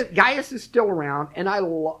 Gaius is still around, and I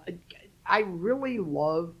really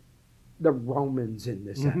love the Romans in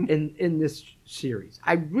this in this series.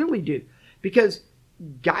 I really do, because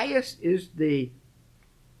Gaius is the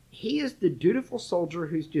dutiful soldier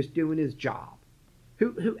who's just doing his job.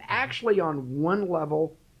 Who actually on one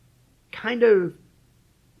level kind of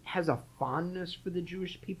has a fondness for the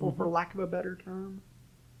Jewish people, for lack of a better term.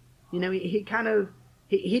 You know, he kind of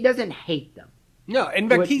he doesn't hate them. No, in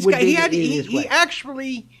fact, he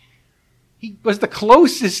was the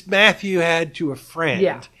closest Matthew had to a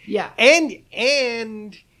friend. Yeah.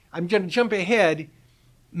 And I'm going to jump ahead.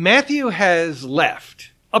 Matthew has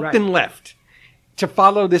left, Upton left, to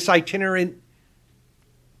follow this itinerant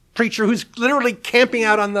preacher who's literally camping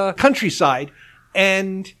out on the countryside,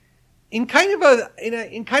 and in kind of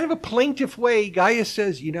a plaintive way, Gaius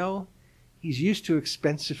says, you know, he's used to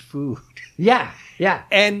expensive food. Yeah.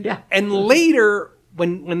 And later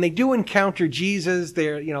when they do encounter Jesus,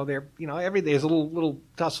 there's a little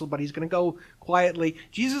tussle, but he's going to go quietly.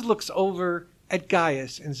 Jesus looks over at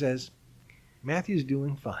Gaius and says, "Matthew's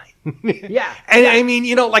doing fine." Yeah. And I mean,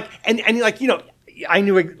 you know, I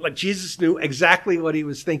knew, Jesus knew exactly what he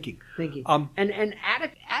was thinking. And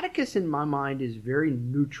Atticus, in my mind, is very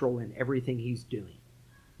neutral in everything he's doing.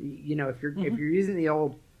 You know, if you're using the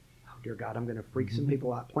old, "Oh dear God, I'm going to freak some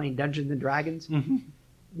people out playing Dungeons and Dragons,"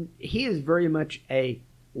 he is very much a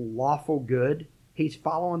lawful good. He's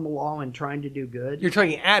following the law and trying to do good. You're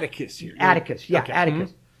talking Atticus here. Atticus.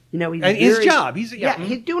 Mm-hmm. You know, he's his job. He's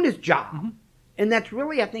doing his job, and that's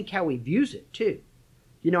really, I think, how he views it too.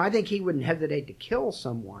 You know, I think he wouldn't hesitate to kill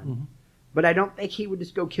someone, but I don't think he would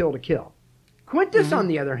just go kill to kill. Quintus, on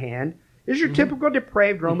the other hand, is your typical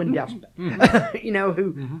depraved Roman despot. You know,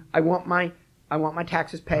 who I want my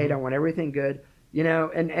taxes paid, I want everything good. You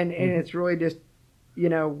know, and it's really just, you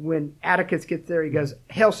know, when Atticus gets there, he goes,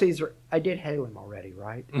 "Hail Caesar!" I did hail him already,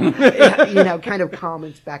 right? You know, kind of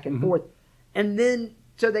comments back and forth, and then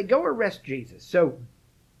so they go arrest Jesus. So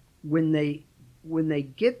when they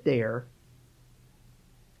get there,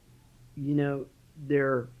 you know,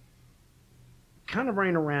 they're kind of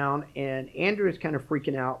running around, and Andrew is kind of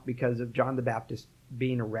freaking out because of John the Baptist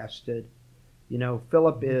being arrested. You know,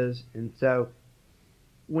 Philip is. And so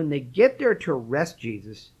when they get there to arrest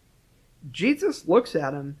Jesus, Jesus looks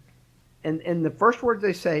at him, and the first words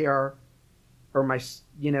they say are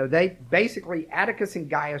they basically, Atticus and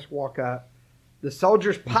Gaius walk up. The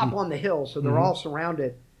soldiers pop on the hill, so they're all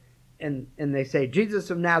surrounded. and they say, Jesus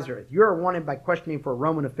of Nazareth, you are wanted by questioning for a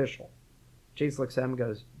Roman official. Jesus looks at him and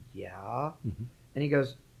goes, yeah. And he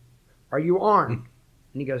goes, are you armed?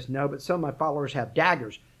 And he goes, no, but some of my followers have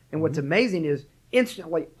daggers. And what's amazing is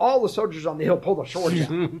instantly all the soldiers on the hill pull their swords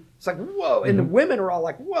out. It's like, whoa. And the women are all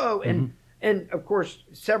like, whoa. And of course,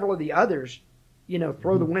 several of the others, you know,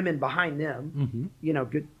 throw the women behind them. You know,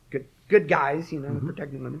 good guys, you know,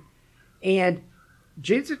 protecting women. And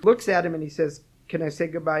Jesus looks at him and he says, can I say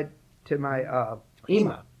goodbye to my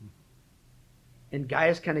Ema? And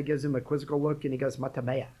Gaius kind of gives him a quizzical look and he goes,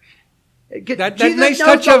 Matamea. That nice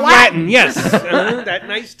touch of Latin, yes. That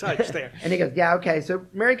nice touch there. And he goes, yeah, okay. So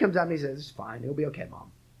Mary comes out and he says, it's fine. It'll be okay,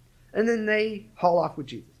 Mom. And then they haul off with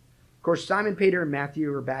Jesus. Of course, Simon, Peter, and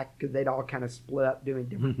Matthew are back because they'd all kind of split up doing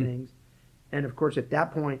different things. And of course, at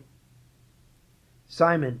that point,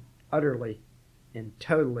 Simon utterly and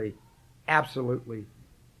totally, absolutely,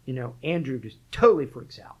 you know, Andrew just totally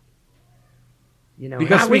freaks out. You know,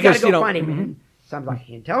 because we got to go find him. And Simon's like,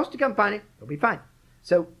 he can tell us to come find him. He'll be fine.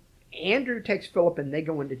 So Andrew takes Philip and they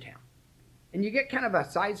go into town. And you get kind of a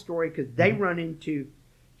side story because they run into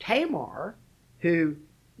Tamar, who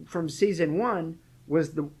from season 1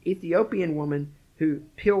 was the Ethiopian woman who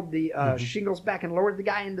peeled the shingles back and lowered the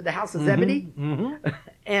guy into the house of Zebedee.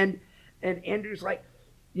 And Andrew's like,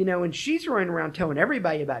 you know, and she's running around telling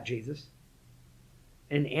everybody about Jesus.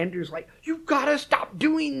 And Andrew's like, you've got to stop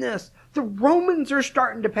doing this. The Romans are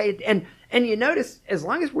starting to pay it. And you notice, as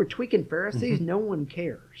long as we're tweaking Pharisees, no one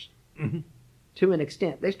cares. To an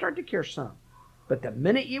extent. They start to care some. But the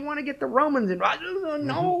minute you want to get the Romans involved,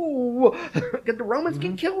 no, because the Romans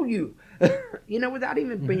can kill you, you know, without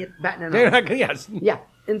even batting an eye. Yes. Yeah.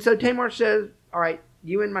 And so Tamar says, all right,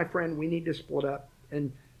 you and my friend, we need to split up.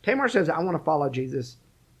 And Tamar says, I want to follow Jesus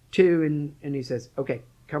too. And he says, okay,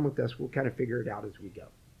 come with us. We'll kind of figure it out as we go.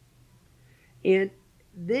 And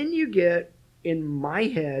then you get in my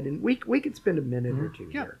head, and we could spend a minute or two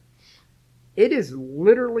here. It is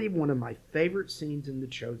literally one of my favorite scenes in The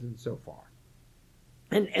Chosen so far.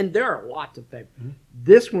 And there are lots of favorites.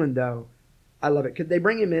 This one, though, I love it because they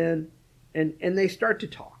bring him in and they start to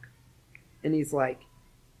talk. And he's like,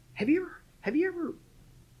 have you ever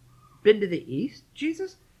been to the East,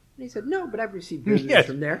 Jesus? And he said, no, but I've received visitors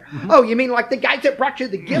from there. Oh, you mean like the guys that brought you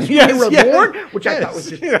the gifts when you were born? Which I thought was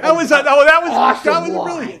just that was awesome.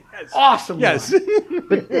 Brilliant. Yes. Awesome. Yes.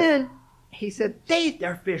 But then he said, they eat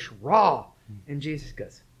their fish raw. And Jesus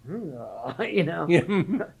goes, you know.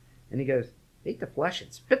 And he goes, eat the flesh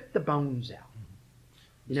and spit the bones out.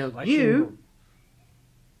 You know,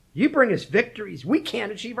 you bring us victories we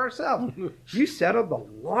can't achieve ourselves. You settled the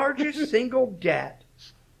largest single debt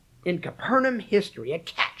in Capernaum history, a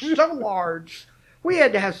catch so large we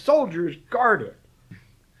had to have soldiers guard it.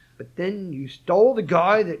 But then you stole the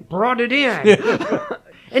guy that brought it in.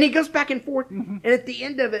 And he goes back and forth. And at the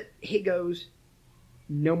end of it, he goes,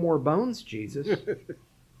 no more bones, Jesus.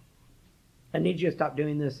 I need you to stop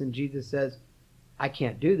doing this. And Jesus says, I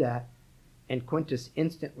can't do that. And Quintus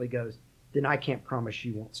instantly goes, then I can't promise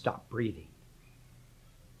you won't stop breathing.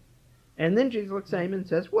 And then Jesus looks at him and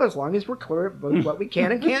says, well, as long as we're clear of both what we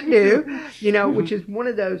can and can't do, you know, which is one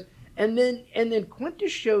of those. And then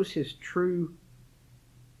Quintus shows his true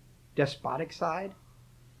despotic side.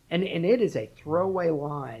 And it is a throwaway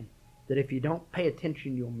line that if you don't pay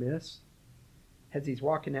attention, you'll miss. As he's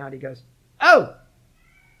walking out, he goes, oh,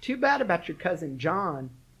 too bad about your cousin John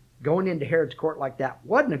going into Herod's court like that.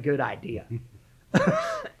 Wasn't a good idea.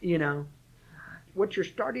 You know, what you're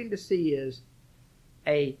starting to see is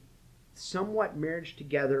a somewhat marriage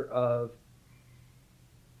together of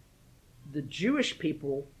the Jewish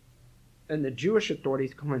people and the Jewish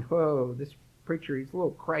authorities going, whoa, this preacher, he's a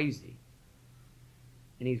little crazy.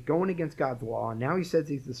 And he's going against God's law. And now he says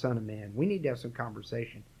he's the Son of Man. We need to have some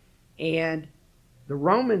conversation. And the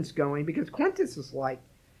Romans going, because Quintus is like,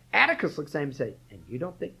 Atticus looks at him and says, and you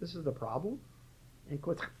don't think this is a problem? And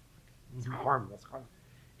Quintus, it's harmless.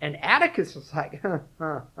 And Atticus is like,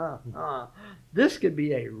 this could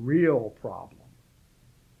be a real problem.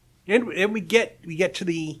 And we get to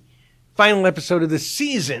the final episode of the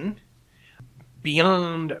season,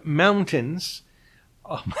 Beyond Mountains.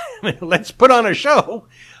 Let's put on a show.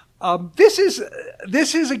 This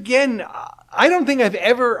is again, I don't think I've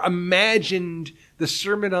ever imagined the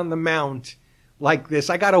Sermon on the Mount like this.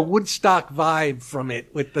 I got a Woodstock vibe from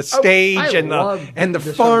it with the stage and the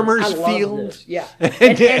farmer's field. Yeah.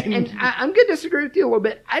 And I'm going to disagree with you a little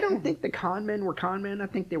bit. I don't think the con men were con men. I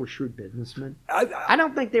think they were shrewd businessmen. I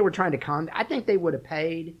don't think they were trying to con. I think they would have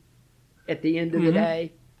paid at the end of the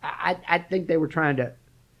day. I think they were trying to,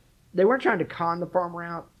 they weren't trying to con the farmer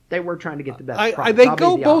out. they were trying to get the best They price.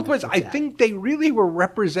 go I'll be the both honest ways. with I that. think they really were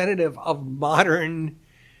representative of modern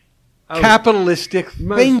capitalistic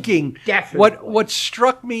most thinking. definitely. What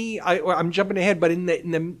struck me, I'm jumping ahead, but in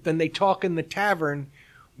the when they talk in the tavern,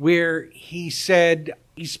 where he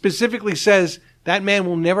specifically says that man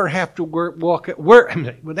will never have to work.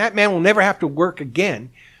 That man will never have to work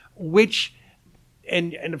again, which,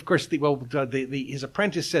 and of course his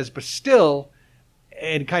apprentice says, but still,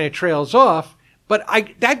 and kind of trails off. But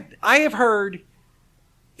I have heard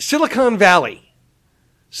Silicon Valley,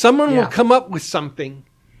 someone will come up with something,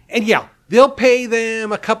 and they'll pay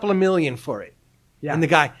them a couple of million for it, and the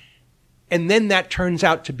guy. And then that turns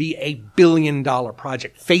out to be $1 billion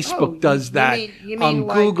project. Facebook does that. You mean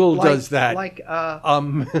Google does that. Like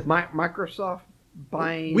Microsoft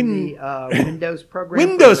buying the Windows program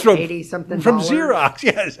Windows for from $80-something from Xerox,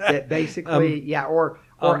 yes. That basically, or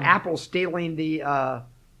Apple stealing the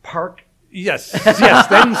Park. Yes.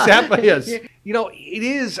 Then Zappa, yes.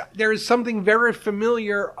 There is something very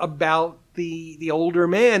familiar about the older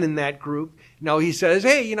man in that group. He says,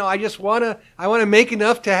 hey, I just want to make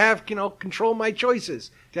enough to have, control my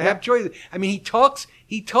choices, to have choices. I mean, he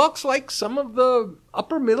talks like some of the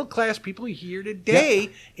upper middle class people here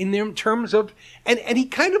today in their terms of, and he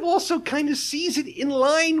kind of also sees it in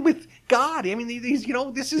line with God. I mean, he's, I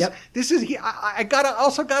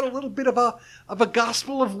also got a little bit of a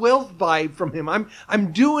gospel of wealth vibe from him.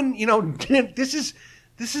 I'm doing,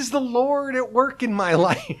 this is the Lord at work in my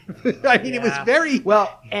life. I mean, it was very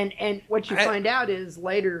well. And what you find out is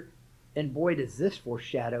later, and boy, does this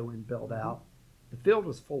foreshadow and build out. The field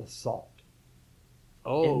was full of salt.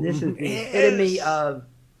 Oh, and this is the epitome of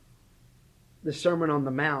the Sermon on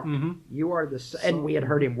the Mount. Mm-hmm. You are the, and we had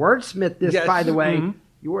heard him wordsmith this, by the way. Mm-hmm.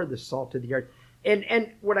 You are the salt of the earth.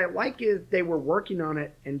 And what I like is they were working on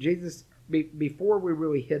it, and Jesus, before we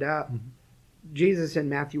really hit up, Jesus and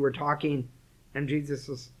Matthew were talking. And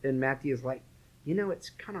Matthew is like, it's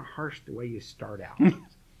kind of harsh the way you start out.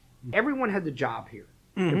 Everyone has a job here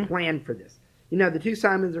to plan for this. The two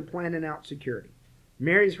Simons are planning out security.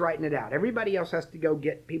 Mary's writing it out. Everybody else has to go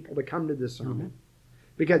get people to come to the sermon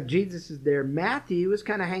because Jesus is there. Matthew is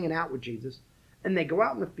kind of hanging out with Jesus, and they go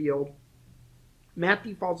out in the field.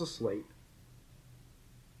 Matthew falls asleep.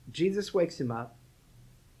 Jesus wakes him up,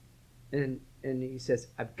 and he says,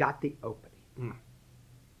 I've got the opening.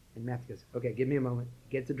 And Matthew goes, okay, give me a moment.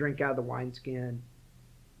 Gets a drink out of the wineskin,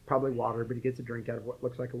 probably water, but he gets a drink out of what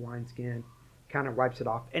looks like a wineskin, kind of wipes it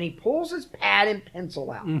off, and he pulls his pad and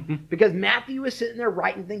pencil out because Matthew is sitting there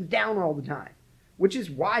writing things down all the time, which is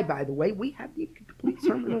why, by the way, we have the complete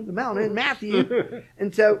Sermon on the Mount in Matthew.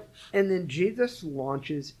 And then Jesus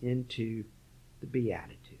launches into the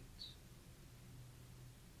Beatitudes.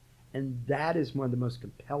 And that is one of the most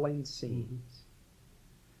compelling scenes.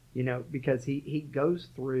 Because he goes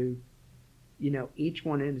through, each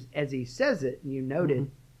one, and as he says it, and you noted,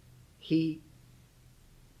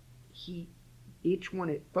 each one,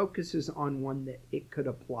 it focuses on one that it could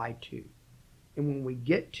apply to. And when we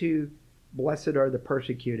get to blessed are the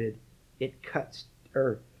persecuted, it cuts,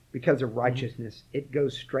 or because of righteousness, it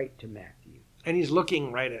goes straight to Matthew. And he's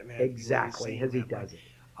looking right at Matthew. Exactly, as he does it.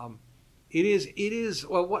 It is,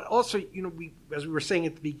 well, what also, as we were saying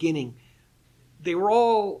at the beginning, they were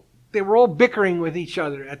all bickering with each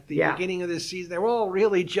other at the beginning of this season. They were all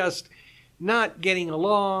really just not getting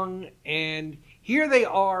along, and here they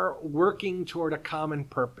are working toward a common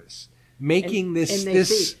purpose, making this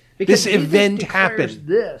event happen.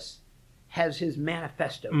 This has his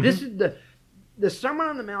manifesto. This is the Sermon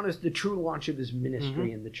on the Mount is the true launch of his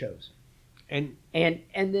ministry in The Chosen. And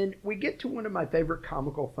then we get to one of my favorite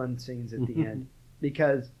comical fun scenes at the end,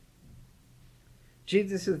 because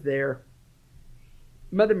Jesus is there.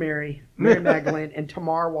 Mother Mary Magdalene, and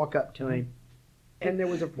Tamar walk up to him. And there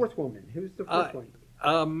was a fourth woman. Who's the fourth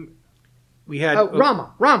one? We had...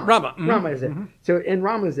 Rama. Rama. Rama is there. So, and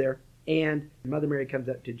Rama's there. And Mother Mary comes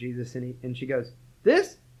up to Jesus, and she goes,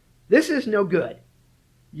 This is no good.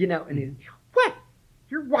 And he's, what?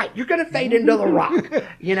 You're white. You're going to fade into the rock.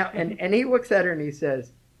 And he looks at her and he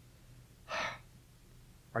says,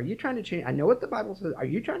 are you trying to change? I know what the Bible says. Are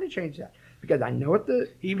you trying to change that? Because I know what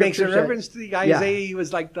he makes a reference to the Isaiah. He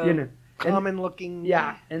was like the common looking.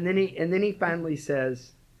 Yeah. And then he finally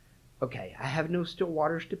says, okay, I have no still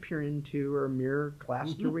waters to peer into or a mirror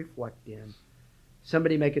glass to reflect in.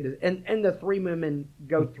 Somebody make it. And the three women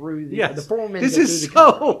go through the four women. This is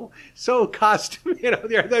so costume.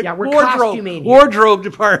 They're we're wardrobe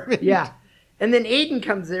department. Yeah. And then Eden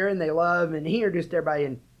comes there and they love, and he introduced everybody,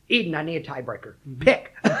 and Eden, I need a tiebreaker.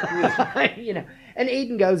 Pick. And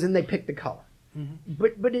Eden goes and they pick the color.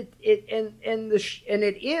 But it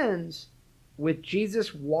ends with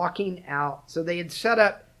Jesus walking out. So they had set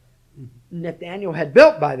up, Nathaniel had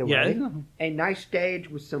built, by the way, a nice stage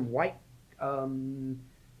with some white,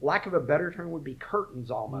 lack of a better term would be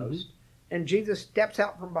curtains almost. And Jesus steps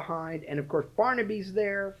out from behind, and of course Barnaby's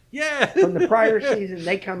there. From the prior season,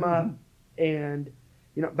 they come up, and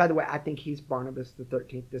by the way, I think he's Barnabas, the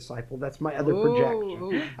 13th disciple. That's my other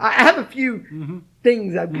projection. I have a few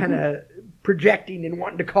things I'm kind of projecting and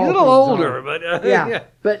wanting to call. He's a little older, but yeah.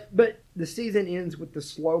 But the season ends with the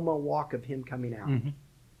slow-mo walk of him coming out,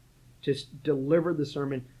 just deliver the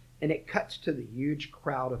sermon, and it cuts to the huge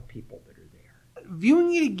crowd of people that are there.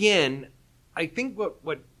 Viewing it again, I think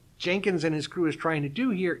what Jenkins and his crew is trying to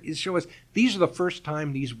do here is show us these are the first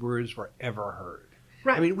time these words were ever heard.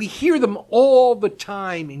 Right. I mean, we hear them all the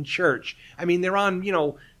time in church. I mean, they're on,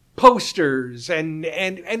 posters and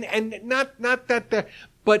not that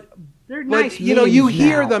but they're nice. You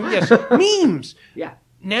hear them. Yes, memes. Yeah.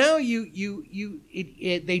 Now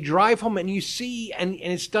they drive home and you see, and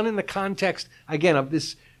it's done in the context again of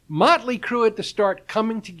this motley crew at the start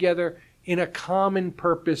coming together in a common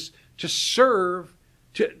purpose to serve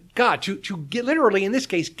to God, to get, literally in this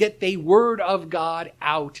case, get the word of God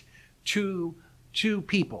out to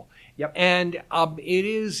people. Yep. And it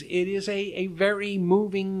is a very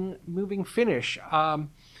moving finish.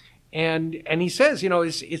 And he says,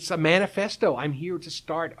 it's a manifesto. I'm here to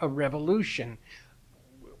start a revolution.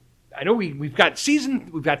 I know we've got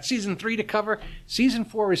season 3 to cover. Season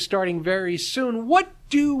 4 is starting very soon. What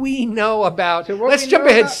do we know about? Let's jump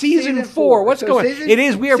ahead. Season 4. What's going on? It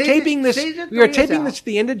is. We are taping this. We are taping this at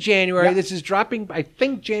the end of January. Yep. This is dropping, I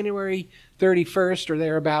think, January 31st or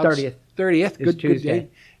thereabouts. 30th. Good day.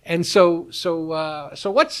 And so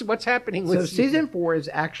what's happening with season 4 is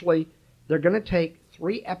actually they're going to take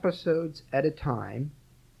 3 episodes at a time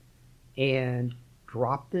and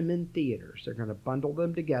drop them in theaters. They're going to bundle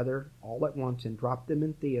them together all at once and drop them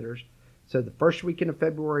in theaters. So the first weekend of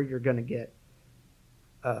February, you're going to get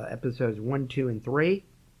episodes 1, 2, and 3.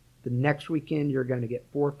 The next weekend, you're going to get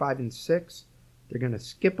 4, 5, and 6. They're going to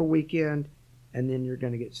skip a weekend, and then you're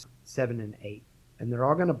going to get 7 and 8. And they're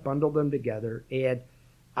all going to bundle them together. And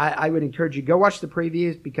I would encourage you, go watch the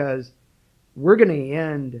previews because we're going to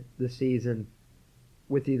end the season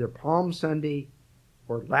with either Palm Sunday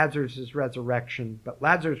or Lazarus' resurrection, but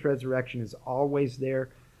Lazarus' resurrection is always there.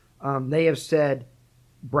 They have said,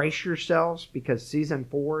 brace yourselves because season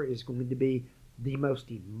 4 is going to be the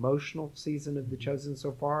most emotional season of The Chosen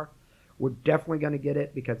so far. We're definitely going to get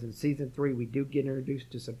it because in season 3 we do get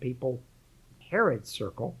introduced to some people in Herod's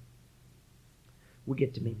circle. We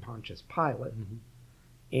get to meet Pontius Pilate.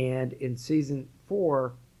 And in season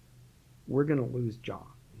 4, we're going to lose John.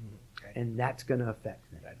 And that's going to affect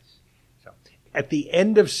things. So, at the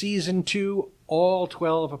end of season 2, all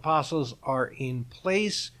 12 apostles are in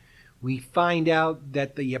place. We find out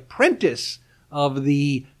that the apprentice of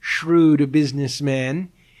the shrewd businessman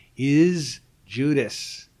is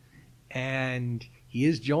Judas. And he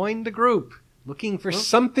has joined the group looking for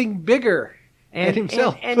something bigger than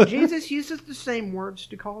himself. And Jesus uses the same words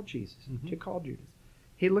to call Jesus, to call Judas.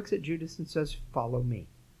 He looks at Judas and says, "Follow me."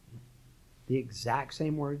 The exact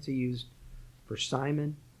same words he used for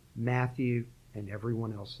Simon, Matthew, and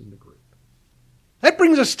everyone else in the group. That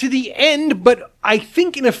brings us to the end, but I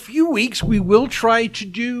think in a few weeks we will try to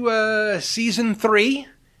do season 3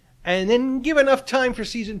 and then give enough time for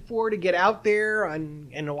season 4 to get out there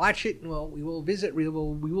and watch it. Well, we will visit. We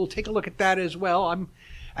will take a look at that as well.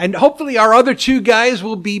 And hopefully our other 2 guys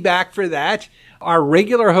will be back for that. Our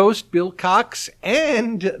regular host, Bill Cox,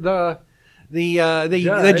 and the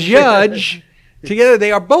judge together.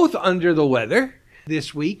 They are both under the weather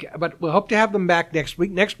this week, but we'll hope to have them back next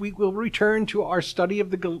week. Next week we'll return to our study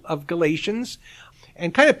of Galatians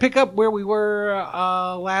and kind of pick up where we were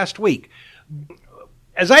last week.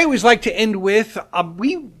 As I always like to end with,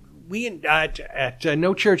 we at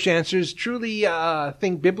No Church Answers truly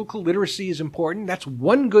think biblical literacy is important. That's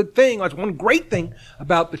one good thing. That's one great thing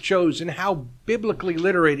about The Chosen, how biblically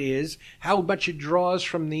literate it is, how much it draws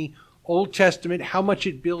from the Old Testament, how much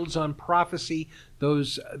it builds on prophecy.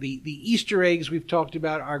 Those the Easter eggs we've talked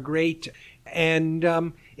about are great,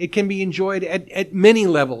 and it can be enjoyed at many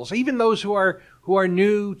levels. Even those who are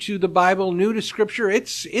new to the Bible, new to Scripture,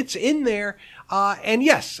 it's in there. And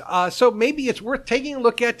yes, so maybe it's worth taking a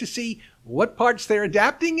look at to see what parts they're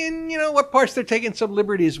adapting and what parts they're taking some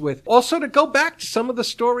liberties with. Also to go back to some of the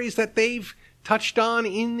stories that they've touched on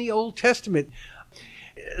in the Old Testament.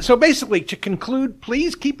 So basically, to conclude,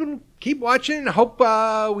 please keep watching. I hope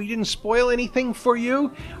we didn't spoil anything for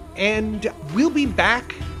you. And we'll be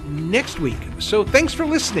back next week. So thanks for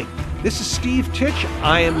listening. This is Steve Titch.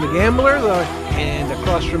 I am the Gambler, and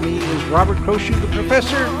across from me is Robert Koshu, the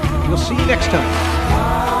Professor. We'll see you next time.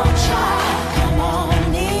 Come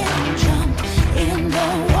on in, jump in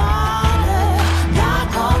the